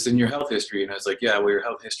all this in your health history. And it's like, yeah, well, your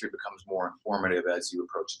health history becomes more informative as you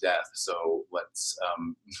approach death. So let's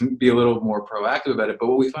be a little more proactive about it. But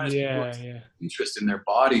what we find is people have interest in their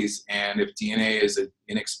bodies. And if DNA is an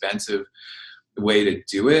inexpensive way to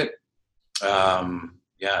do it,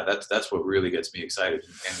 that's what really gets me excited.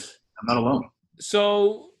 And I'm not alone.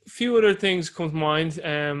 So a few other things come to mind,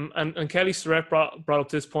 and Kelly Starrett brought up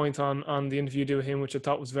this point on the interview you did with him, which I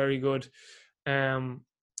thought was very good,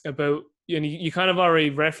 about you kind of already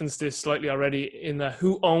referenced this slightly already in the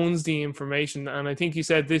who owns the information, and I think you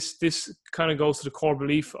said this kind of goes to the core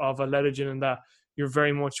belief of Athletic, in that you're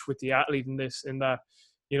very much with the athlete in this, in that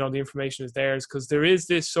the information is theirs, because there is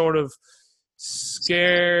this sort of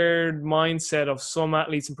scared mindset of some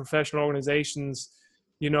athletes in professional organizations,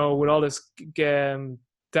 with all this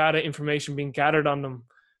data information being gathered on them,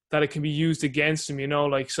 that it can be used against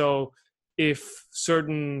them, so if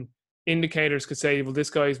certain indicators could say, well, this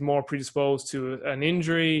guy is more predisposed to an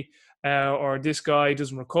injury, or this guy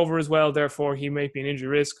doesn't recover as well, therefore he may be an injury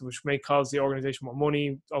risk, which may cause the organization more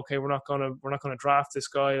money. Okay, we're not gonna draft this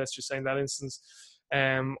guy, let's just say, in that instance,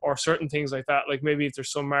 or certain things like that. Like maybe if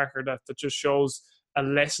there's some marker that just shows a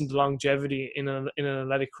lessened longevity in an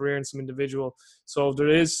athletic career in some individual. So there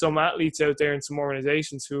is some athletes out there in some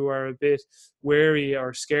organizations who are a bit wary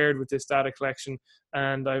or scared with this data collection.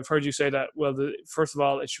 And I've heard you say that, well, first of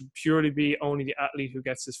all, it should purely be only the athlete who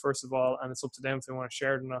gets this first of all, and it's up to them if they want to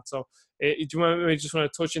share it or not. So do you just want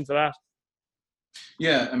to touch into that?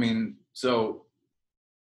 Yeah, I mean, so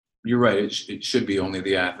you're right. It should be only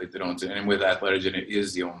the athlete that owns it. And with Athletic, it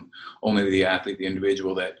is only the athlete, the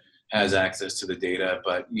individual, that has access to the data.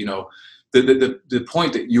 But the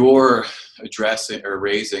point that you're addressing or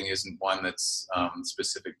raising isn't one that's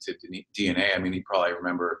specific to DNA. I mean, you probably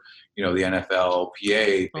remember, the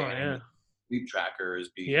NFLPA league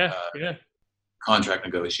trackers, contract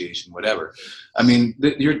negotiation, whatever. I mean,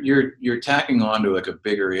 you're tacking onto like a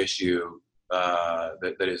bigger issue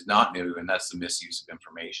that is not new, and that's the misuse of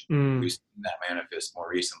information. We've seen that manifest more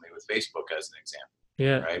recently with Facebook as an example.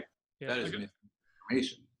 Yeah. Right. Yeah. That is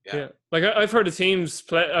misinformation. Yeah. Like I've heard of teams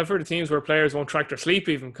where players won't track their sleep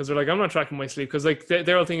even, because they're like, I'm not tracking my sleep, because like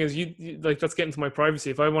their whole thing is you like, that's getting to my privacy.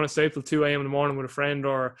 If I want to stay up till 2 a.m. in the morning with a friend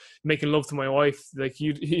or making love to my wife, like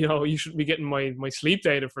you shouldn't be getting my sleep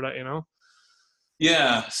data for that,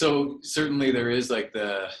 Yeah. So certainly there is like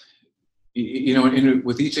with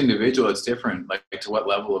each individual, it's different. Like to what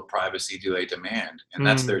level of privacy do they demand, and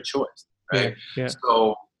that's their choice, right? Yeah.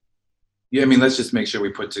 So I mean, let's just make sure we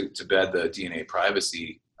put to bed the DNA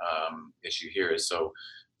privacy issue here. So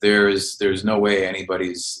there's no way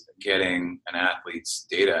anybody's getting an athlete's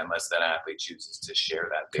data unless that athlete chooses to share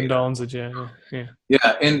that data. Condones it,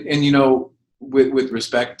 yeah. And with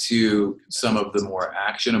respect to some of the more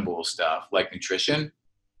actionable stuff like nutrition,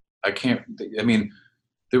 there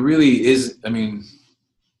really is. I mean,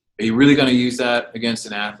 are you really going to use that against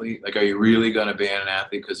an athlete? Like, are you really going to ban an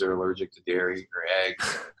athlete because they're allergic to dairy or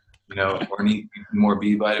eggs? Or need more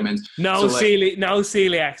B vitamins. No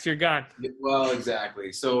celiacs, you're gone. Well,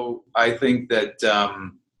 exactly. So I think that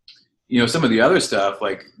some of the other stuff,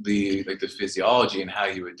 like the physiology and how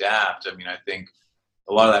you adapt. I mean, I think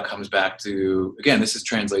a lot of that comes back to, again, this is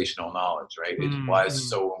translational knowledge, right? It's why it's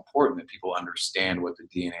so important that people understand what the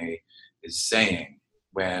DNA is saying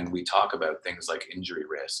when we talk about things like injury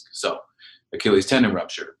risk. So Achilles tendon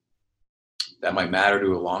rupture, that might matter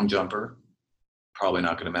to a long jumper. Probably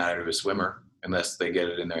not going to matter to a swimmer unless they get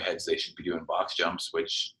it in their heads they should be doing box jumps,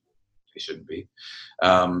 which they shouldn't be.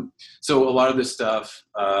 So a lot of this stuff,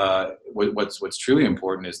 what's truly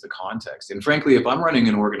important is the context. And frankly, if I'm running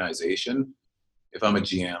an organization, if I'm a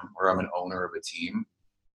GM or I'm an owner of a team,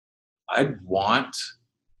 I'd want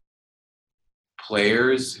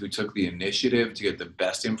players who took the initiative to get the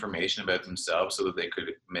best information about themselves so that they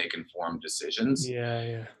could make informed decisions.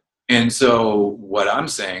 Yeah. And so what I'm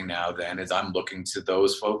saying now then is I'm looking to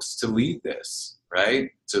those folks to lead this, right?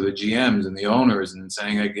 So the GMs and the owners, and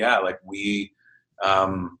saying like, we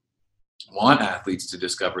want athletes to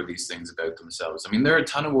discover these things about themselves. I mean, there are a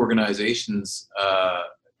ton of organizations,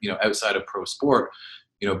 outside of pro sport,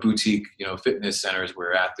 boutique, fitness centers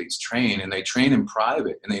where athletes train, and they train in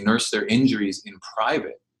private and they nurse their injuries in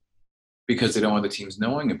private because they don't want the teams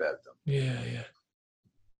knowing about them. Yeah.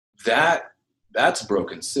 That's a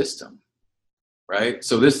broken system, right?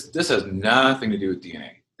 So this has nothing to do with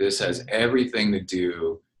DNA. This has everything to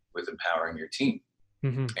do with empowering your team.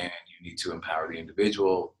 And you need to empower the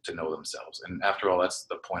individual to know themselves. And after all, that's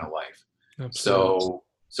the point of life. Absolutely.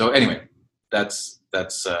 So anyway, that's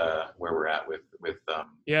where we're at with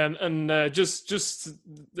just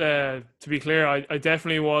to be clear, I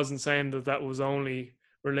definitely wasn't saying that was only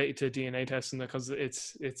related to DNA testing, because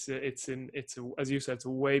it's as you said, it's a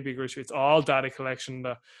way bigger issue. It's all data collection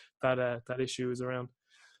that issue is around.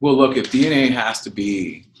 Well, look, if DNA has to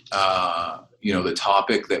be the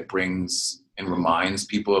topic that brings and reminds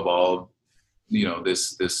people of all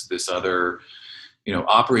this other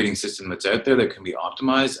operating system that's out there that can be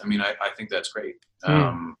optimized, I mean, I think that's great.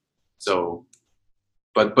 So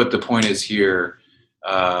but the point is here,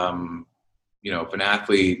 if an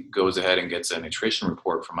athlete goes ahead and gets a nutrition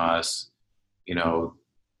report from us, you know,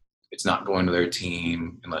 it's not going to their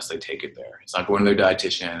team unless they take it there. It's not going to their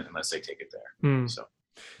dietitian unless they take it there. So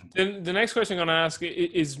the next question I'm going to ask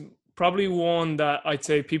is probably one that I'd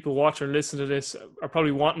say people watch or listen to this are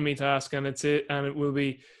probably wanting me to ask, and it will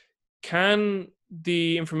be, can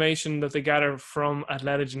the information that they gather from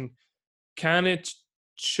Athletigen, can it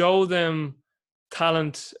show them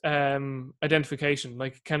talent identification?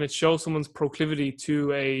 Like, can it show someone's proclivity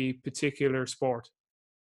to a particular sport?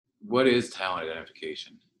 What is talent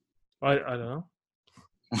identification? I don't know.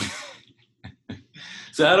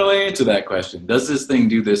 So how do I answer that question? Does this thing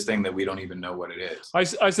do this thing that we don't even know what it is?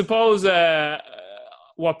 I suppose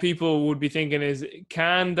what people would be thinking is,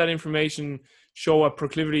 can that information show a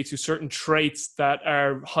proclivity to certain traits that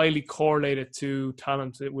are highly correlated to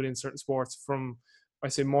talent within certain sports, from, I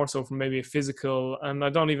say more so from maybe a physical, and I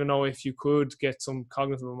don't even know if you could get some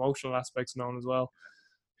cognitive emotional aspects known as well.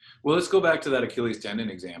 Well, let's go back to that Achilles tendon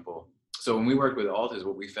example. So when we worked with Altis,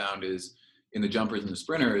 what we found is in the jumpers and the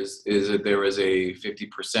sprinters is that there was a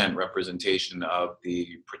 50% representation of the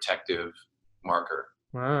protective marker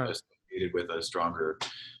associated with a stronger,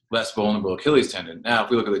 less vulnerable Achilles tendon. Now, if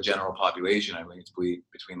we look at the general population, I think it's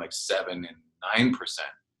between like 7 and 9%.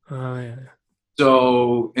 Oh, yeah.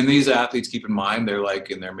 So, and these athletes, keep in mind, they're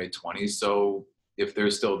like in their mid-20s. So if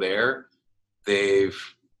they're still there, they've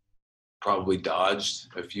probably dodged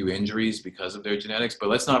a few injuries because of their genetics. But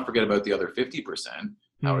let's not forget about the other 50%.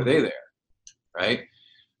 How are they there? Right?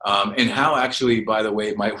 And how actually, by the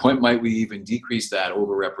way, might we even decrease that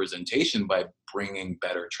overrepresentation by bringing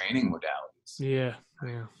better training modalities? Yeah.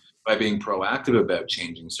 By being proactive about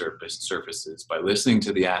changing surfaces, by listening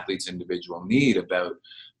to the athlete's individual need about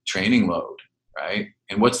training load, right?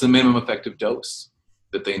 And what's the minimum effective dose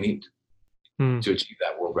that they need to achieve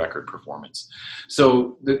that world record performance?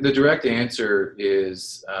 So the direct answer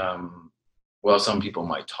is, well, some people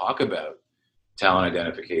might talk about talent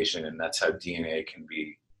identification, and that's how DNA can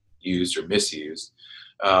be used or misused.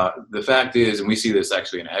 The fact is, and we see this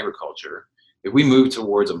actually in agriculture, if we move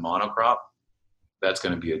towards a monocrop, that's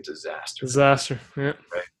going to be a disaster. Yeah.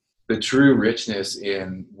 Right? The true richness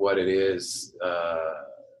in what it is,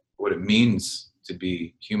 what it means to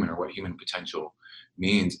be human, or what human potential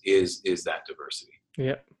means, is that diversity.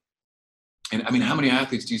 Yeah. And I mean, how many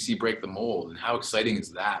athletes do you see break the mold, and how exciting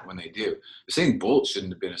is that when they do? Usain Bolt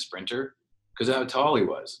shouldn't have been a sprinter because of how tall he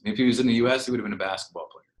was. I mean, if he was in the US, he would have been a basketball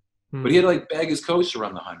player. But he had to like beg his coach to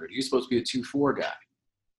run the 100. He was supposed to be a 2.4 guy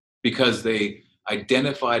because they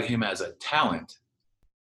identified him as a talent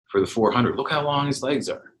for the 400. Look how long his legs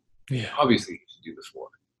are. Yeah. Obviously, he should do the 4.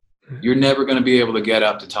 You're never going to be able to get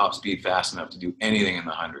up to top speed fast enough to do anything in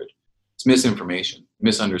the 100. It's misinformation,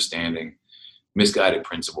 misunderstanding, misguided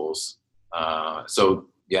principles. So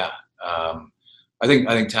yeah, I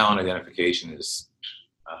think talent identification is,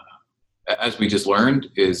 as we just learned,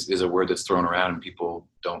 is a word that's thrown around, and people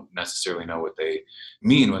don't necessarily know what they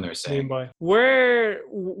mean when they're saying. Where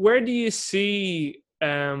do you see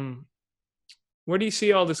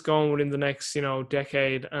all this going within the next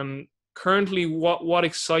decade? And currently, what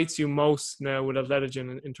excites you most now with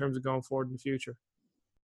Athletigen in terms of going forward in the future?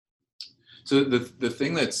 So the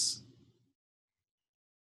thing that's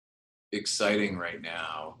exciting right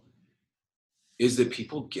now is that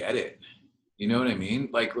people get it. You know what I mean?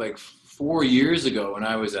 Like 4 years ago, when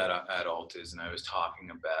I was at Altis and I was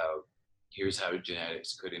talking about here's how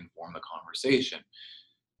genetics could inform the conversation,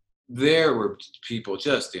 there were people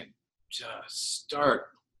just in stark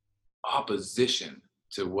opposition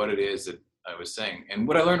to what it is that I was saying. And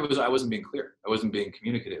what I learned was I wasn't being clear. I wasn't being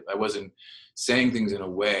communicative. I wasn't saying things in a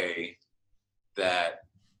way that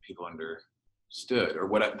people understood or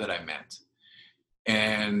that I meant.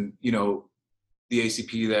 And, the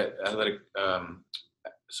ACP, that athletic,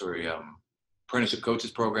 apprenticeship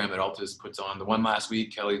coaches program that Altis puts on, the one last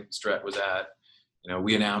week Kelly Strett was at,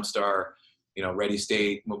 we announced our, Ready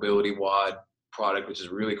State mobility WOD product, which is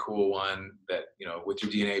a really cool one that, with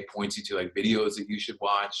your DNA points you to like videos that you should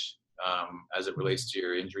watch as it relates to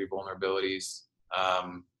your injury vulnerabilities.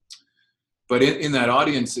 But in that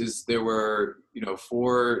audience there were,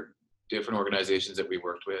 4 different organizations that we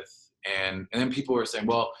worked with. And then people were saying,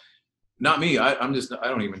 well, not me. I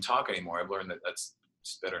don't even talk anymore. I've learned that that's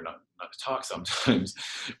just better not to talk sometimes.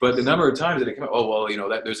 But the number of times that it came out,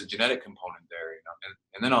 that there's a genetic component there,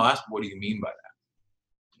 and then I'll ask, what do you mean by that?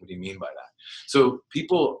 What do you mean by that? So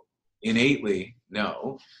people innately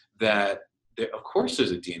know that of course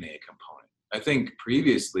there's a DNA component. I think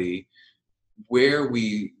previously where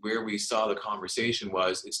we saw the conversation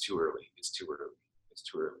was it's too early.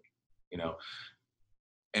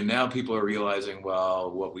 And now people are realizing, well,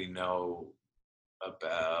 what we know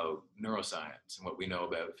about neuroscience and what we know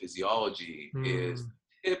about physiology is Mm.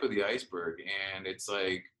 the tip of the iceberg. And it's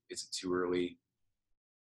like, it's too early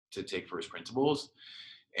to take first principles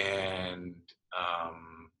and,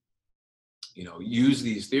 use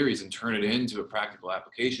these theories and turn it into a practical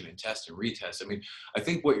application and test and retest. I mean, I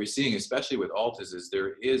think what you're seeing, especially with Altis, is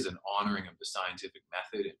there is an honoring of the scientific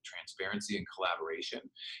method and transparency and collaboration.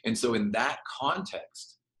 And so in that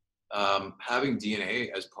context, having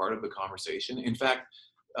DNA as part of the conversation, in fact,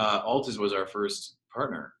 Altis was our first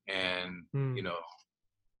partner, and, Mm.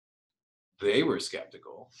 they were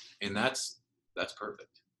skeptical, and that's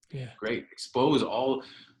perfect. Yeah. Great. Expose all,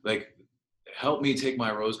 like, help me take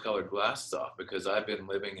my rose-colored glasses off, because I've been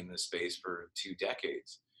living in this space for 2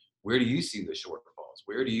 decades. Where do you see the shortfalls?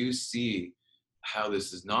 Where do you see how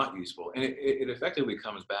this is not useful? And it effectively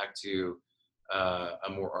comes back to a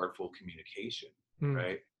more artful communication, Mm.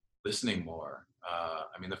 right? Listening more.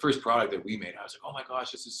 I mean, the first product that we made, I was like, oh my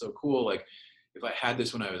gosh, this is so cool. Like, if I had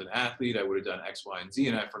this when I was an athlete, I would have done X, Y, and Z.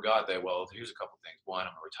 And I forgot that, well, here's a couple things. One,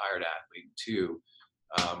 I'm a retired athlete. Two,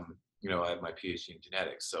 I have my PhD in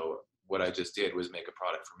genetics. So what I just did was make a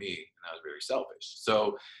product for me, and I was very selfish.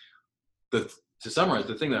 So to summarize,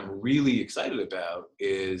 the thing that I'm really excited about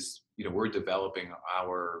is, we're developing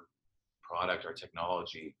our product, our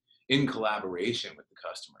technology, in collaboration with the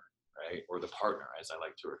customer, right? Or the partner, as I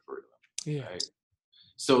like to refer to them, Yeah. right?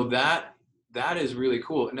 So that is really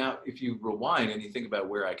cool. Now, if you rewind and you think about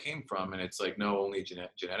where I came from, and it's like, no, only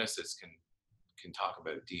geneticists can talk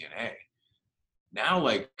about DNA. Now,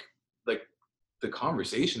 like the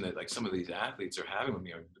conversation that, like, some of these athletes are having with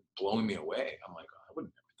me are blowing me away. I'm like, oh, I would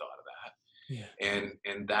have never thought of that. Yeah.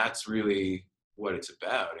 And that's really what it's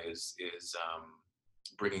about, is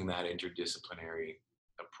bringing that interdisciplinary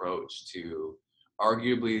approach to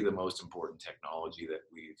arguably the most important technology that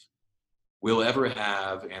we'll ever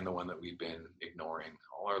have, and the one that we've been ignoring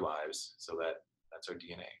all our lives. So that's our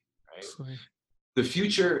DNA, right? Sweet. The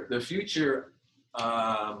future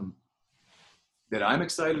that I'm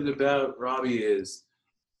excited about, Robbie, is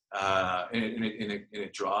and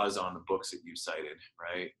it draws on the books that you cited,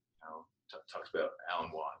 right? Talks about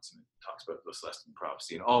Alan Watts, and it talks about the Celestine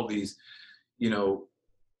Prophecy, and all these,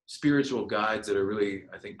 spiritual guides that are really,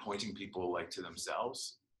 I think, pointing people, like, to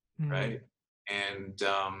themselves, right? And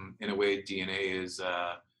in a way, DNA is,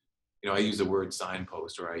 I use the word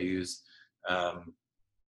signpost, or I use, I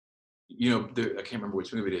can't remember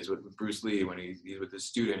which movie it is, with Bruce Lee, when he's with his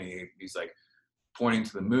student, he's like pointing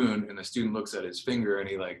to the moon, and the student looks at his finger, and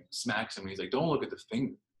he, like, smacks him, and he's like, don't look at the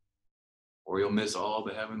finger, or you'll miss all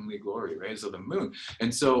the heavenly glory, right? So the moon.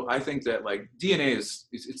 And so I think that, like, DNA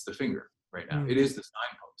it's the finger right now. It is the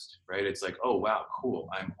signpost, right? It's like, oh wow, cool,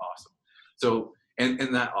 I'm awesome. So and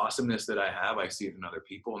that awesomeness that I have, I see it in other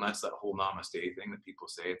people, and that's that whole namaste thing that people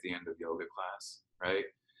say at the end of yoga class, right?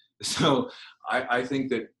 So I think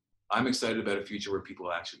that I'm excited about a future where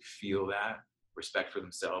people actually feel that respect for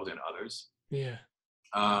themselves and others. Yeah.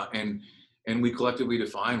 And we collectively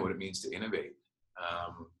define what it means to innovate,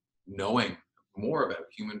 knowing more about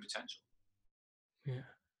human potential. Yeah.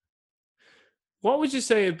 What would you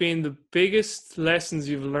say have been the biggest lessons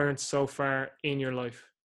you've learned so far in your life?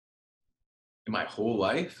 In my whole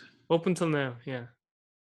life? Up until now, yeah.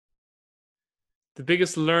 The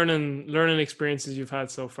biggest learning experiences you've had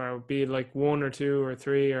so far, be it like 1 or 2 or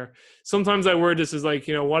 3, or sometimes I word this as like,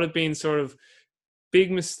 what have been sort of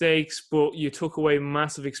big mistakes, but you took away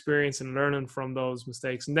massive experience and learning from those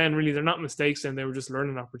mistakes. And then really they're not mistakes, then they were just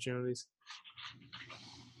learning opportunities.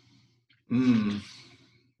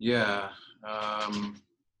 Yeah.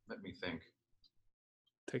 Let me think.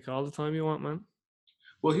 Take all the time you want, man.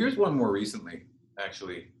 Well, here's one more recently,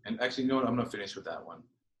 actually. And actually, you know what? I'm going to finish with that one.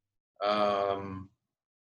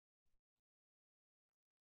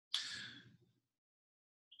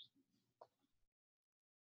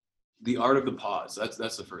 The art of the pause.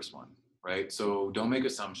 That's the first one, right? So don't make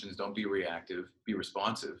assumptions. Don't be reactive. Be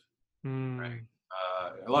responsive, right?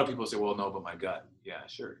 A lot of people say, well, no, but my gut. Yeah,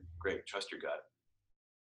 sure. Great. Trust your gut.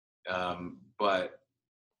 But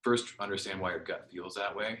first, understand why your gut feels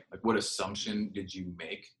that way. Like, what assumption did you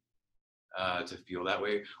make to feel that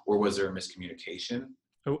way? Or was there a miscommunication?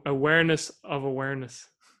 Awareness of awareness.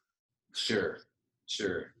 Sure.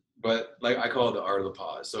 But, like, I call it the art of the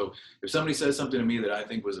pause. So if somebody says something to me that I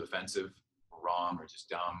think was offensive or wrong or just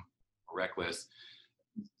dumb or reckless,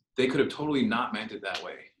 they could have totally not meant it that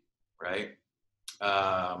way, right?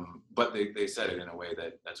 But they said it in a way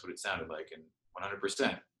that's what it sounded like. And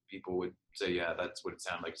 100% people would say, yeah, that's what it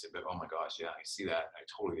sounded like. But, oh my gosh, yeah, I see that. I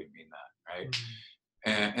totally didn't mean that, right?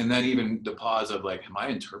 And then even the pause of, like, am I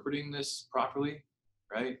interpreting this properly,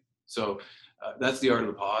 right? So that's the art of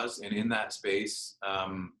the pause. And in that space,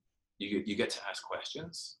 you get to ask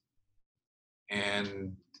questions.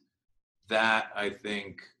 And that, I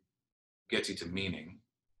think, gets you to meaning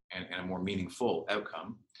and a more meaningful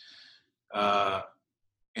outcome.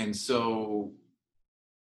 And so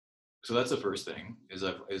that's the first thing is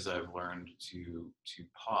I've learned to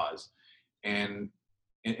pause. And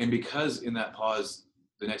because in that pause,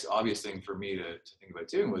 the next obvious thing for me to think about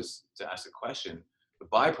doing was to ask a question. The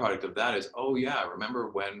byproduct of that is, oh yeah, remember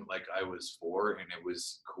when like I was 4 and it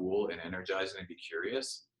was cool and energizing and be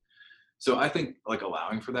curious? So I think like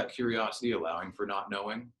allowing for that curiosity, allowing for not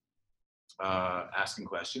knowing, asking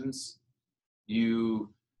questions, you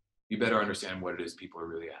better understand what it is people are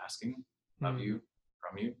really asking of you,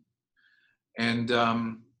 from you. And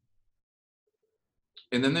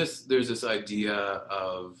then there's this idea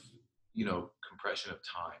of, you know, compression of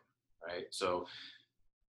time, right? So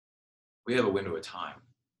we have a window of time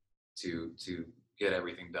to get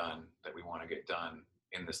everything done that we want to get done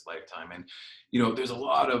in this lifetime. And, you know, there's a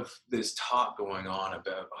lot of this talk going on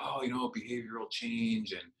about, oh, you know, behavioral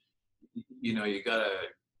change and, you know, you got to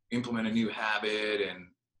implement a new habit. And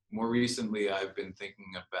more recently, I've been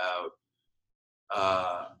thinking about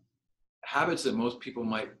habits that most people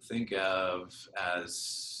might think of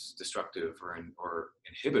as destructive or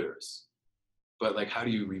inhibitors. But like, how do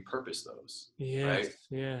you repurpose those? Yes, right?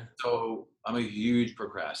 Yeah. So I'm a huge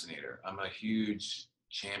procrastinator. I'm a huge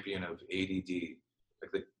champion of ADD.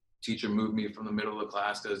 Like the teacher moved me from the middle of the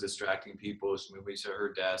class because I was distracting people. She moved me to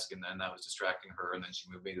her desk, and then that was distracting her. And then she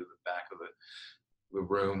moved me to the back of the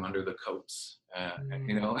room under the coats.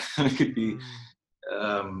 You know, it could be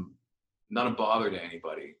not a bother to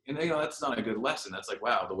anybody. And you know, that's not a good lesson. That's like,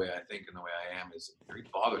 wow, the way I think and the way I am is very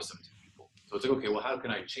bothersome to people. So it's like, okay, well, how can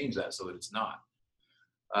I change that so that it's not?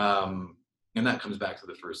 And that comes back to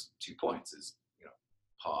the first 2 points is, you know,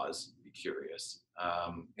 pause, be curious.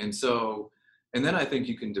 And then I think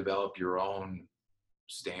you can develop your own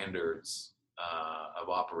standards of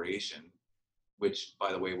operation, which,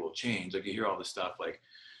 by the way, will change. Like you hear all this stuff like,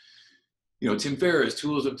 you know, Tim Ferriss,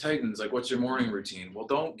 Tools of Titans, like what's your morning routine? Well,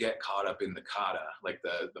 don't get caught up in the kata, like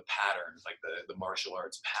the patterns, like the martial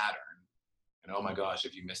arts pattern. And oh my gosh,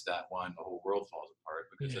 if you miss that one, the whole world falls apart,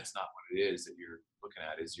 because that's not what it is that you're looking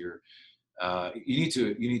at. Is you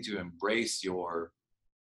need to embrace your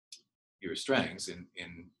strengths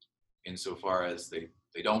in so far as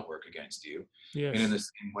they don't work against you. Yes. And in the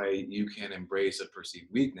same way, you can embrace a perceived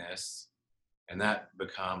weakness, and that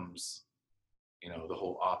becomes, you know, the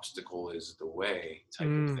whole obstacle is the way type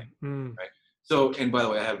of thing, right? So, and by the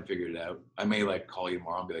way, I haven't figured it out. I may like call you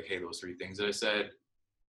tomorrow and be like, hey, those 3 things that I said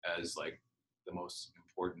as like the most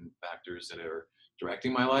important factors that are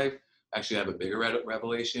directing my life actually have a bigger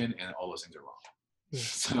revelation, and all those things are wrong.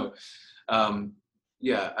 So,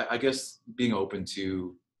 I guess being open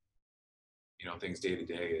to, you know, things day to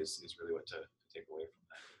day is really what to take away from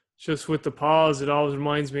that. Just with the pause, it always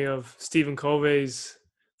reminds me of Stephen Covey's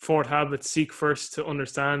 4th habit: seek first to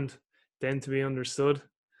understand, then to be understood.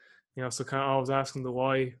 You know, so kind of always asking the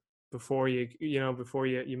why before you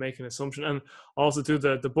make an assumption. And also to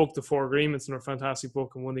the book, The 4 Agreements, and a fantastic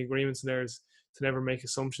book. And one of the agreements in there is to never make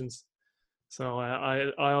assumptions. So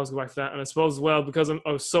I always go back to that. And I suppose as well, because I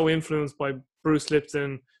was so influenced by Bruce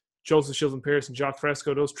Lipton, Joseph Chilton Pearce, and Jacques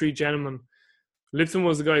Fresco, those 3 gentlemen. Lipton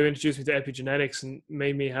was the guy who introduced me to epigenetics and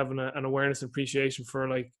made me have an awareness and appreciation for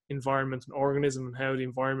like environment and organism and how the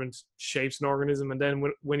environment shapes an organism. And then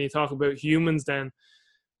when you talk about humans, then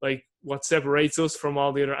like what separates us from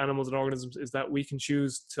all the other animals and organisms is that we can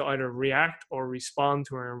choose to either react or respond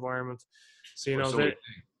to our environment. So, you know,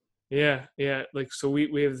 like, so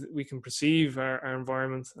we can perceive our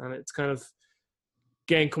environment, and it's kind of,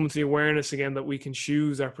 again, coming to the awareness again that we can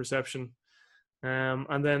choose our perception.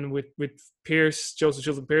 And then with Pearce, Joseph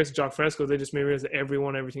Chilton Pearce, and Jacques Fresco, they just made me realize that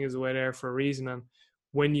everything is the way there for a reason. And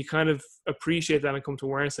when you kind of appreciate that and come to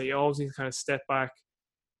awareness that, you always need to kind of step back,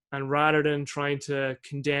 and rather than trying to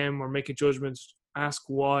condemn or make a judgment, ask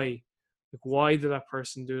why. Like, why did that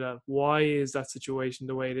person do that? Why is that situation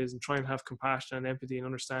the way it is? And try and have compassion and empathy and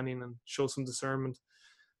understanding and show some discernment.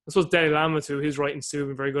 I suppose Dalai Lama too, his writing's too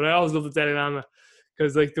been very good. I always love the Dalai Lama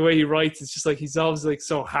because like the way he writes, it's just like he's always like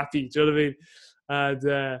so happy. Do you know what I mean?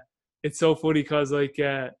 And it's so funny because like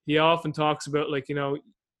he often talks about like, you know,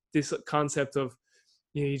 this concept of,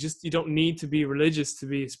 you know, you don't need to be religious to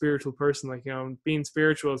be a spiritual person. Like, you know, being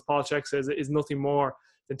spiritual, as Paul Chek says, is nothing more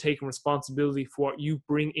than taking responsibility for what you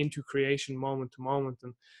bring into creation moment to moment.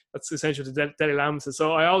 And that's essentially what the Dalai Lama says.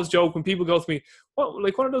 So I always joke when people go to me,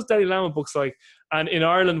 what are those Dalai Lama books like? And in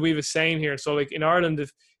Ireland, we have a saying here. So like in Ireland,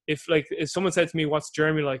 if someone said to me, what's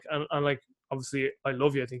Germany like? And like, obviously I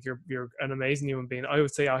love you. I think you're an amazing human being. I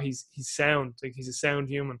would say, oh, he's sound. Like he's a sound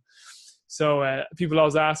human. So people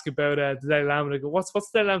always ask about the Dalai Lama. And I go, what's the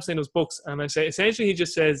Dalai Lama saying in those books? And I say, essentially, he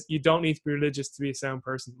just says you don't need to be religious to be a sound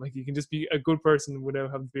person. Like you can just be a good person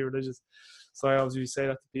without having to be religious. So I always say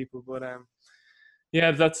that to people. But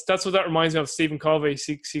yeah, that's what that reminds me of. Stephen Covey: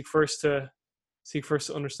 seek first to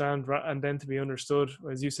understand and then to be understood,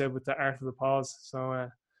 as you said, with the art of the pause. So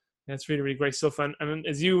yeah, it's really, really great stuff. And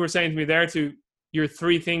as you were saying to me there too, your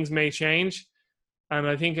three things may change. And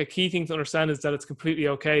I think a key thing to understand is that it's completely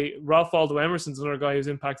okay. Ralph Waldo Emerson's another guy who's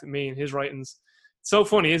impacted me in his writings. It's so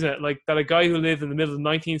funny, isn't it? Like that a guy who lived in the middle of the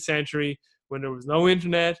 19th century when there was no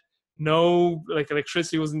internet, no like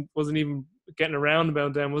electricity wasn't even getting around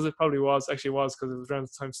about then. Was it? Probably was. Actually was, because it was around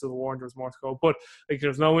the time of Civil War and there was more to go. But like there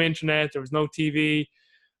was no internet, there was no TV.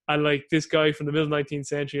 And like this guy from the middle of the 19th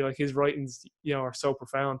century, like his writings, are so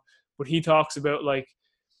profound. But he talks about like,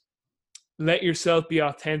 let yourself be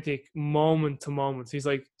authentic moment to moment. He's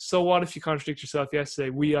like, so what if you contradict yourself yesterday?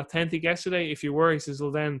 Were you authentic yesterday? If you were, he says, well,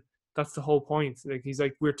 then that's the whole point. Like, he's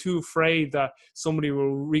like, we're too afraid that somebody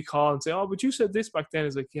will recall and say, oh, but you said this back then.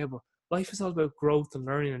 It's like, yeah, but life is all about growth and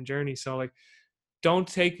learning and journey. So like, don't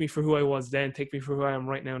take me for who I was then. Take me for who I am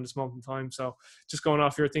right now in this moment in time. So just going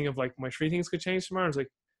off your thing of like, my three things could change tomorrow. It's like,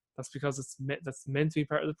 that's because that's meant to be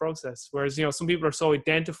part of the process. Whereas, some people are so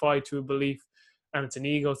identified to a belief, and it's an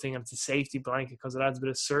ego thing, and it's a safety blanket because it adds a bit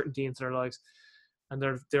of certainty into their lives. And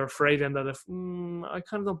they're afraid then that if I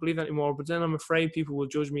kind of don't believe that anymore, but then I'm afraid people will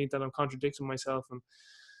judge me that I'm contradicting myself. And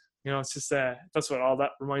it's just that's what all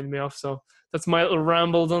that reminded me of. So that's my little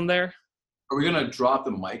ramble done there. Are we gonna drop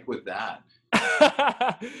the mic with that?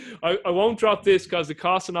 I won't drop this because it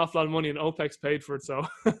costs an awful lot of money and OPEX paid for it. So,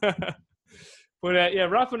 but yeah,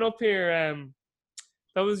 wrapping up here.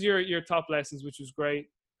 That was your top lessons, which was great.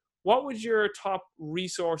 What would your top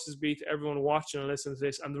resources be to everyone watching and listening to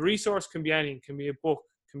this? And the resource can be anything. Can be a book,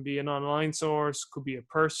 can be an online source, could be a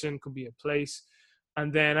person, could be a place.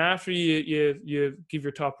 And then after you give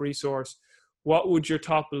your top resource, what would your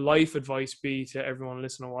top life advice be to everyone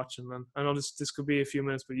listening and watching? Then I know this could be a few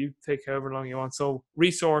minutes, but you take however long you want. So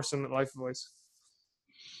resource and life advice.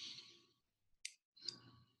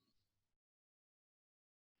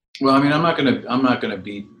 Well, I mean, I'm not gonna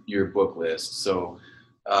beat your book list. So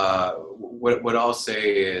what I'll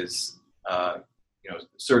say is,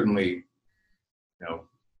 certainly,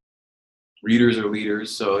 readers are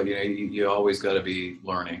leaders. So you always got to be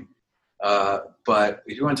learning. But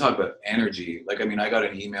if you want to talk about energy, like, I mean, I got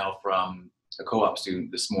an email from a co-op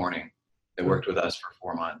student this morning that worked with us for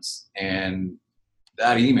 4 months, and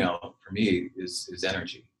that email for me is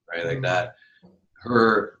energy, right? Like that,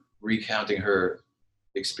 her recounting her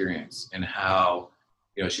experience and how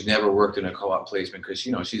she'd never worked in a co-op placement because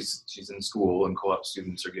she's in school, and co-op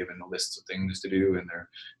students are given a list of things to do, and they're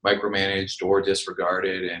micromanaged or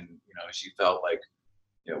disregarded, and she felt like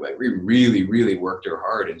we really, really worked her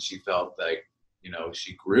hard, and she felt like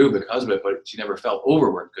she grew because of it, but she never felt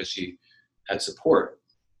overworked because she had support.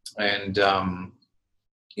 And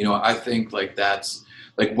I think like that's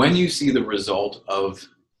like when you see the result of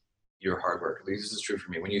your hard work, at least this is true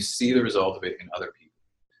for me, when you see the result of it in other people,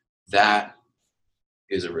 that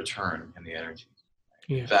is a return in the energy.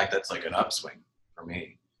 Yeah. In fact, that's like an upswing for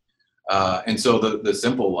me. And so the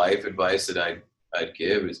simple life advice that I'd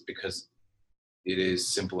give is, because it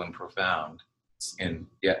is simple and profound, and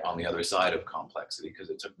yet on the other side of complexity, because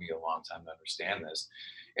it took me a long time to understand this.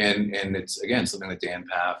 And it's, again, something that Dan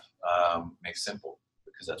Pfaff makes simple,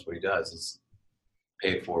 because that's what he does, is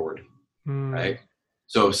pay it forward, right?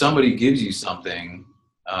 So if somebody gives you something,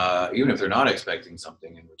 even if they're not expecting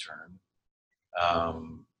something in return,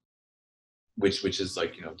 which is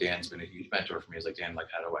like, Dan's been a huge mentor for me. Is like, Dan, like,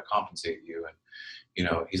 how do I compensate you? And,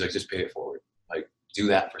 he's like, just pay it forward. Like, do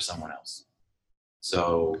that for someone else.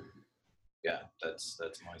 So yeah, that's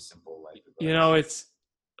my simple life advice. It's,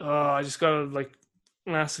 I just got a like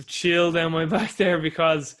massive chill down my back there,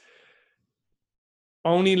 because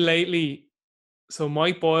only lately, so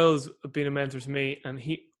Mike Boyle's been a mentor to me, and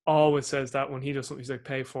he always says that when he does something, he's like,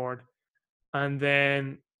 pay forward. And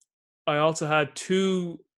then I also had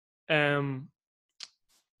two, what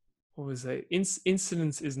was it?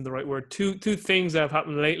 Incidents isn't the right word. Two things that have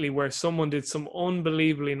happened lately where someone did some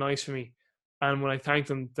unbelievably nice for me, and when I thanked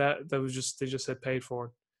them, that was just, they just said paid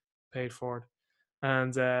forward.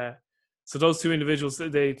 And so those two individuals,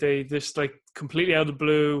 they just like completely out of the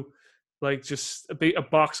blue, like just a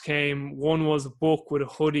box came. One was a book with a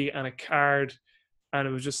hoodie and a card, and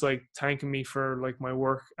it was just like thanking me for like my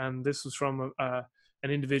work. And this was from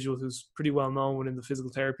an individual who's pretty well known in the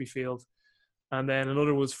physical therapy field. And then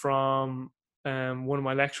another was from one of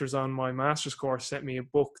my lecturers on my master's course sent me a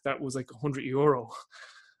book that was like €100.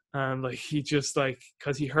 And like, he just like,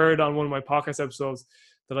 because he heard on one of my podcast episodes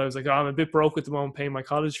that I was like, oh, I'm a bit broke at the moment paying my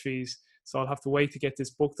college fees, so I'll have to wait to get this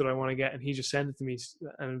book that I want to get. And he just sent it to me,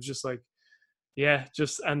 and it was just like, yeah,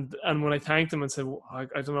 just and when I thanked him and said, well,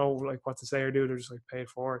 I don't know like what to say or do, they're just like, pay it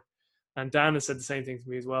forward. And Dan has said the same thing to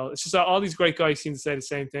me as well. It's just that all these great guys seem to say the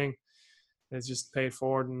same thing. It's just pay it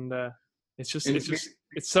forward, and it's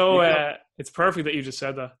perfect that you just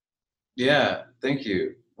said that. Yeah, thank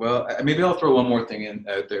you. Well, maybe I'll throw one more thing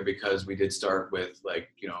out there, because we did start with like,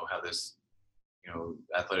 how this,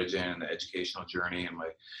 Athletogen and the educational journey, and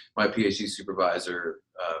my PhD supervisor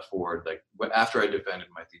Ford, like after I defended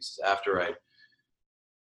my thesis, after I,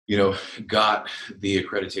 got the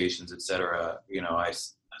accreditations, etc. I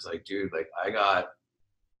was like, dude, like I got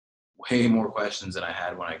way more questions than I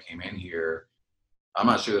had when I came in here. I'm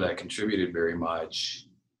not sure that I contributed very much.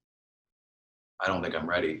 I don't think I'm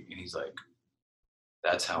ready. And he's like,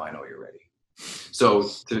 that's how I know you're ready. So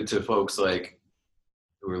to folks like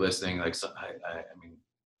who are listening, like, I mean,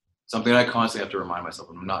 something I constantly have to remind myself,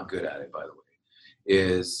 and I'm not good at it, by the way,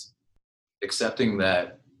 is accepting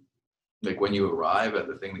that, like, when you arrive at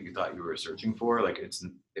the thing that you thought you were searching for, like, it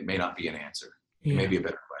may not be an answer. It may be a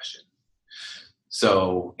better question.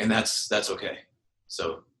 So, and that's okay.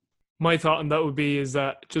 So my thought on that would be is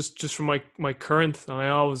that just from my current, and I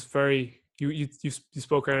always you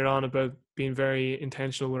spoke earlier on about being very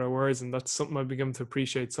intentional with our words, and that's something I've begun to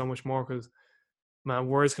appreciate so much more, because man,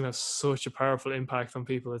 words can have such a powerful impact on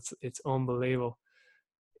people. It's unbelievable.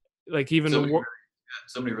 Like, even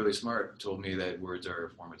somebody really smart told me that words are a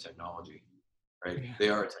form of technology, right? Yeah. They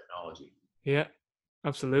are a technology. Yeah,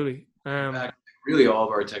 absolutely. In fact, really all of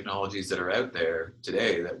our technologies that are out there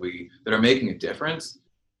today that are making a difference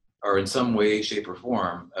are in some way, shape, or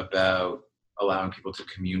form about allowing people to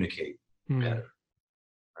communicate better,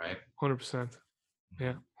 right? 100%.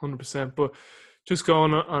 Yeah, 100%. But just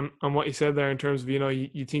going on what you said there in terms of,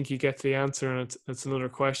 you think you get the answer and it's another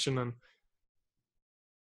question. And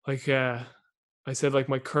like I said, like,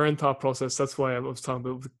 my current thought process, that's why I was talking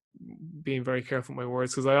about being very careful with my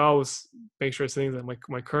words, because I always make sure I say that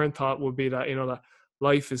my current thought would be that, that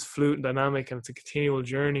life is fluid and dynamic, and it's a continual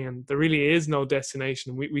journey, and there really is no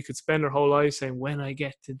destination. We could spend our whole life saying, when I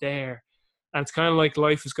get to there. And it's kind of like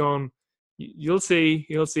life is going, you'll see.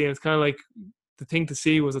 And it's kind of like, the thing to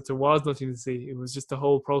see was that there was nothing to see. It was just the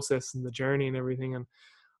whole process and the journey and everything. And,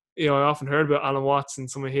 I often heard about Alan Watts and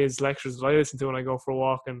some of his lectures that I listen to when I go for a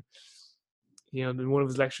walk. And, in one of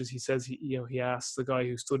his lectures, he says, he asked the guy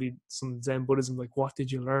who studied some Zen Buddhism, like, what did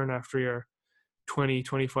you learn after your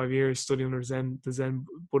 25 years studying under the Zen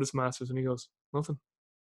Buddhist masters? And he goes, nothing.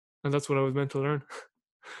 And that's what I was meant to learn.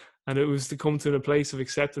 And it was to come to a place of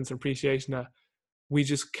acceptance and appreciation that we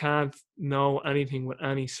just can't know anything with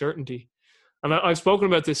any certainty. And I've spoken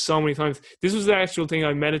about this so many times. This was the actual thing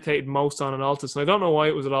I meditated most on in Altus. And I don't know why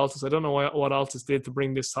it was at Altus. I don't know what Altus did to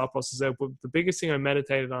bring this thought process out. But the biggest thing I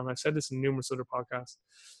meditated on, I've said this in numerous other podcasts,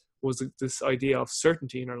 was this idea of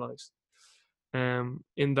certainty in our lives.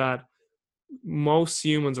 In that most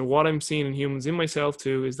humans, or what I'm seeing in humans, in myself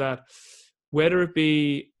too, is that whether it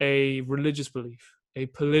be a religious belief, a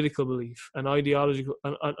political belief, an ideological,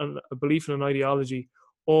 a belief in an ideology,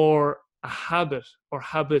 or a habit or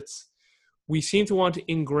habits, we seem to want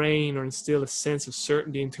to ingrain or instill a sense of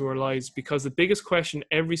certainty into our lives, because the biggest question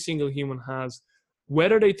every single human has,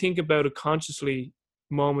 whether they think about it consciously,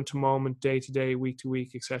 moment to moment, day to day, week to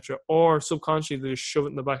week, etc., or subconsciously they just shove it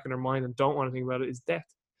in the back of their mind and don't want to think about it, is death.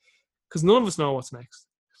 Because none of us know what's next.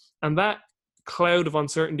 And that cloud of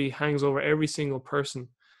uncertainty hangs over every single person.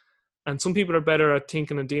 And some people are better at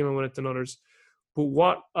thinking and dealing with it than others. But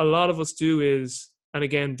what a lot of us do is, and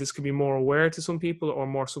again, this could be more aware to some people or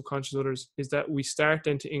more subconscious to others, is that we start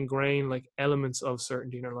then to ingrain like elements of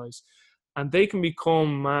certainty in our lives. And they can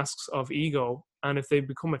become masks of ego. And if they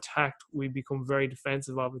become attacked, we become very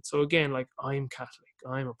defensive of it. So again, like, I'm Catholic,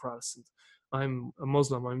 I'm a Protestant, I'm a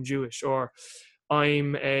Muslim, I'm Jewish, or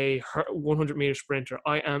I'm a 100-meter sprinter,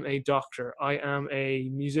 I am a doctor, I am a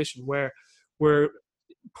musician, where we're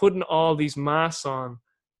putting all these masks on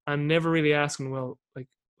and never really asking, well, like,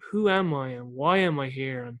 who am I and why am I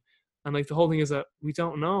here? And like, the whole thing is that we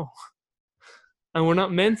don't know. And we're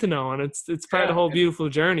not meant to know. And it's part of the whole beautiful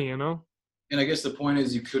journey, And I guess the point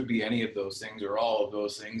is, you could be any of those things or all of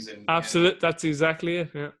those things. Absolutely. That's exactly it.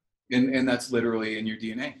 Yeah. And that's literally in your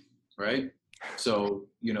DNA, right? So,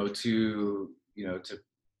 to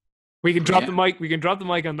we can drop the mic. We can drop the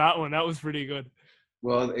mic on that one. That was pretty good.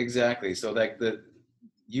 Well, exactly. So like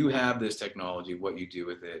you have this technology, what you do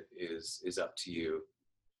with it is up to you.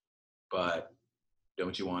 But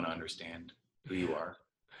don't you want to understand who you are.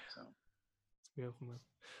 So It's beautiful, man.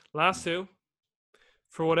 Last two,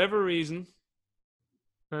 for whatever reason,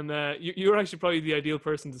 and you're actually probably the ideal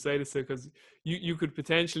person to say this to, because you could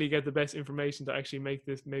potentially get the best information to actually make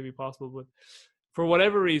this maybe possible. But for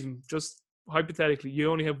whatever reason, just hypothetically, you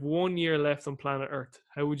only have 1 year left on planet Earth.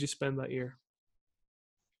 How would you spend that year?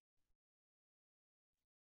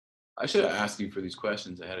 I should have asked you for these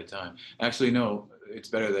questions ahead of time. Actually, no, it's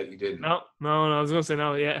better that you didn't. No. I was going to say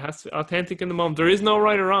no. Yeah, it has to be authentic in the moment. There is no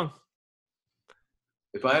right or wrong.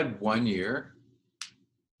 If I had 1 year,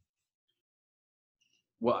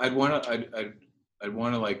 well, I'd want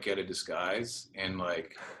to like get a disguise and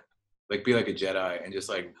like be like a Jedi and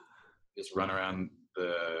just run around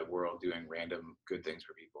the world doing random good things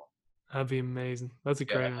for people. That'd be amazing. That's a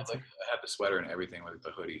great answer. I have the sweater and everything with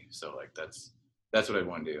the hoodie, so like that's what I'd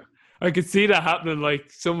want to do. I could see that happening.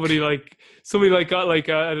 Like somebody got like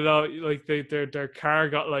I don't know, like their car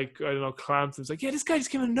got like I don't know clamped. It was like, yeah, this guy just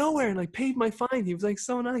came out of nowhere and like paid my fine. He was like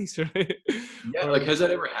so nice, right? Yeah, like has that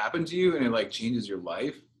ever happened to you and it like changes your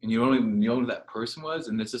life and you don't even know who that person was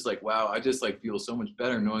and it's just like wow, I just like feel so much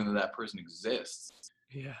better knowing that person exists.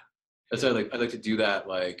 Yeah, that's why I'd like to do that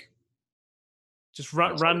like just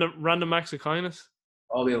random acts of kindness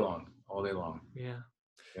all day long. Yeah.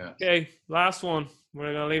 Yeah. Okay, last one.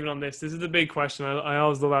 We're gonna leave it on this. This is the big question. I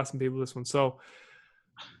always love asking people this one. So,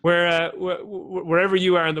 wherever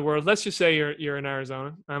you are in the world, let's just say you're in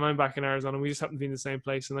Arizona and I'm back in Arizona. And we just happen to be in the same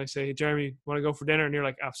place. And I say, hey, Jeremy, want to go for dinner? And you're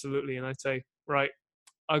like, absolutely. And I'd say, right,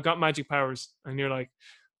 I've got magic powers. And you're like,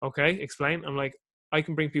 okay, explain. I'm like, I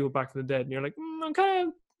can bring people back from the dead. And you're like, I'm kind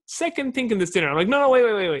of second thinking this dinner. I'm like, no,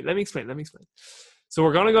 wait. Let me explain. So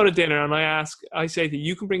we're going to go to dinner, and I say that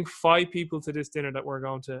you can bring 5 people to this dinner that we're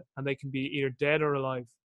going to, and they can be either dead or alive.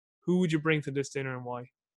 Who would you bring to this dinner and why?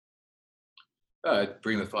 I'd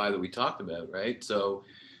bring the 5 that we talked about, right? So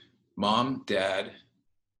Mom, Dad,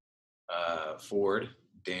 Ford,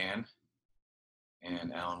 Dan,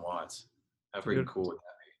 and Alan Watts. How freaking cool would that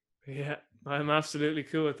be? Yeah, I'm absolutely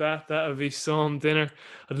cool with that. That would be some dinner.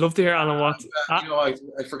 I'd love to hear Alan Watts.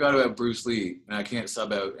 I forgot about Bruce Lee, and I can't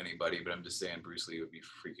sub out anybody, but I'm just saying Bruce Lee would be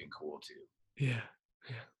freaking cool too. Yeah.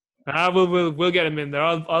 We'll get him in there.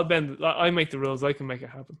 I'll bend. I make the rules. I can make it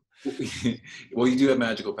happen. Well, you do have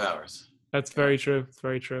magical powers. That's very true. It's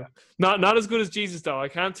very true. Not as good as Jesus though. I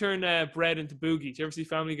can't turn bread into boogie. Do you ever see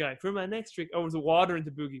Family Guy? For my next trick, the water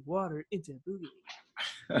into boogie. Water into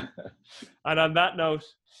boogie. And on that note,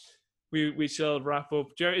 we shall wrap up.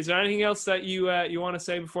 Jerry, is there anything else that you want to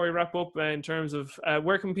say before we wrap up in terms of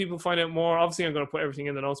where can people find out more? Obviously, I'm going to put everything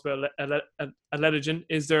in the notes about Aletigen.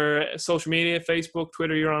 Is there social media, Facebook,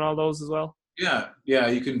 Twitter? You're on all those as well? Yeah.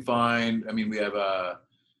 You can find. I mean, we have our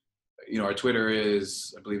Twitter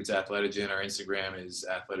is, I believe it's Athletigen. Our Instagram is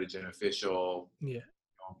Athletigen Official. Yeah.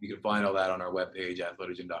 You can find all that on our webpage,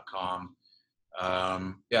 athletigen.com.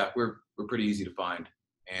 We're pretty easy to find.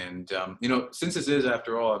 And, since this is,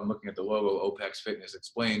 after all, I'm looking at the logo, OPEX Fitness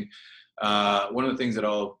Explained, one of the things that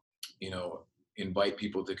I'll, invite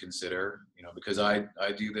people to consider, because I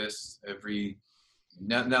do this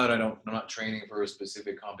now that I'm not training for a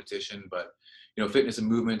specific competition, but, fitness and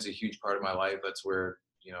movement is a huge part of my life. That's where,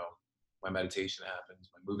 my meditation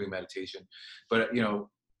happens, my moving meditation. But,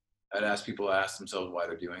 I'd ask people to ask themselves why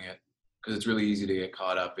they're doing it, because it's really easy to get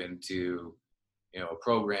caught up into, a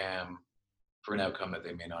program for an outcome that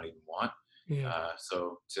they may not even want. Yeah.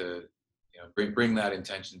 So to bring that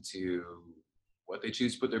intention to what they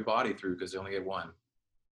choose to put their body through, because they only get one.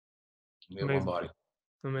 One body.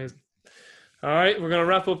 Amazing. All right, we're going to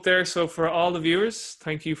wrap up there. So for all the viewers,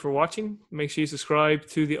 thank you for watching. Make sure you subscribe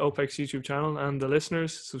to the OPEX YouTube channel, and the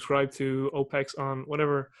listeners, subscribe to OPEX on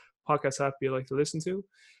whatever podcast app you like to listen to,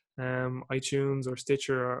 iTunes or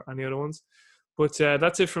Stitcher or any other ones. But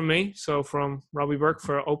that's it from me. So from Robbie Burke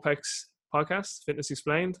for OPEX Podcast, Fitness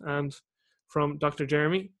Explained, and from Dr.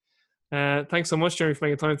 Jeremy. Thanks so much, Jeremy, for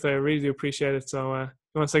making time today. I really do appreciate it. So you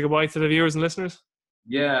want to say goodbye to the viewers and listeners?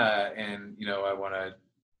 Yeah, and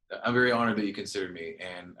I'm very honored that you considered me,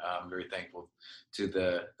 and I'm very thankful to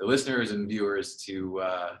the listeners and viewers to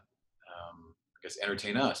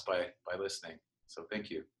entertain us by listening. So thank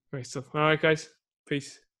you. Great stuff. All right, guys.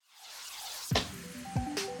 Peace.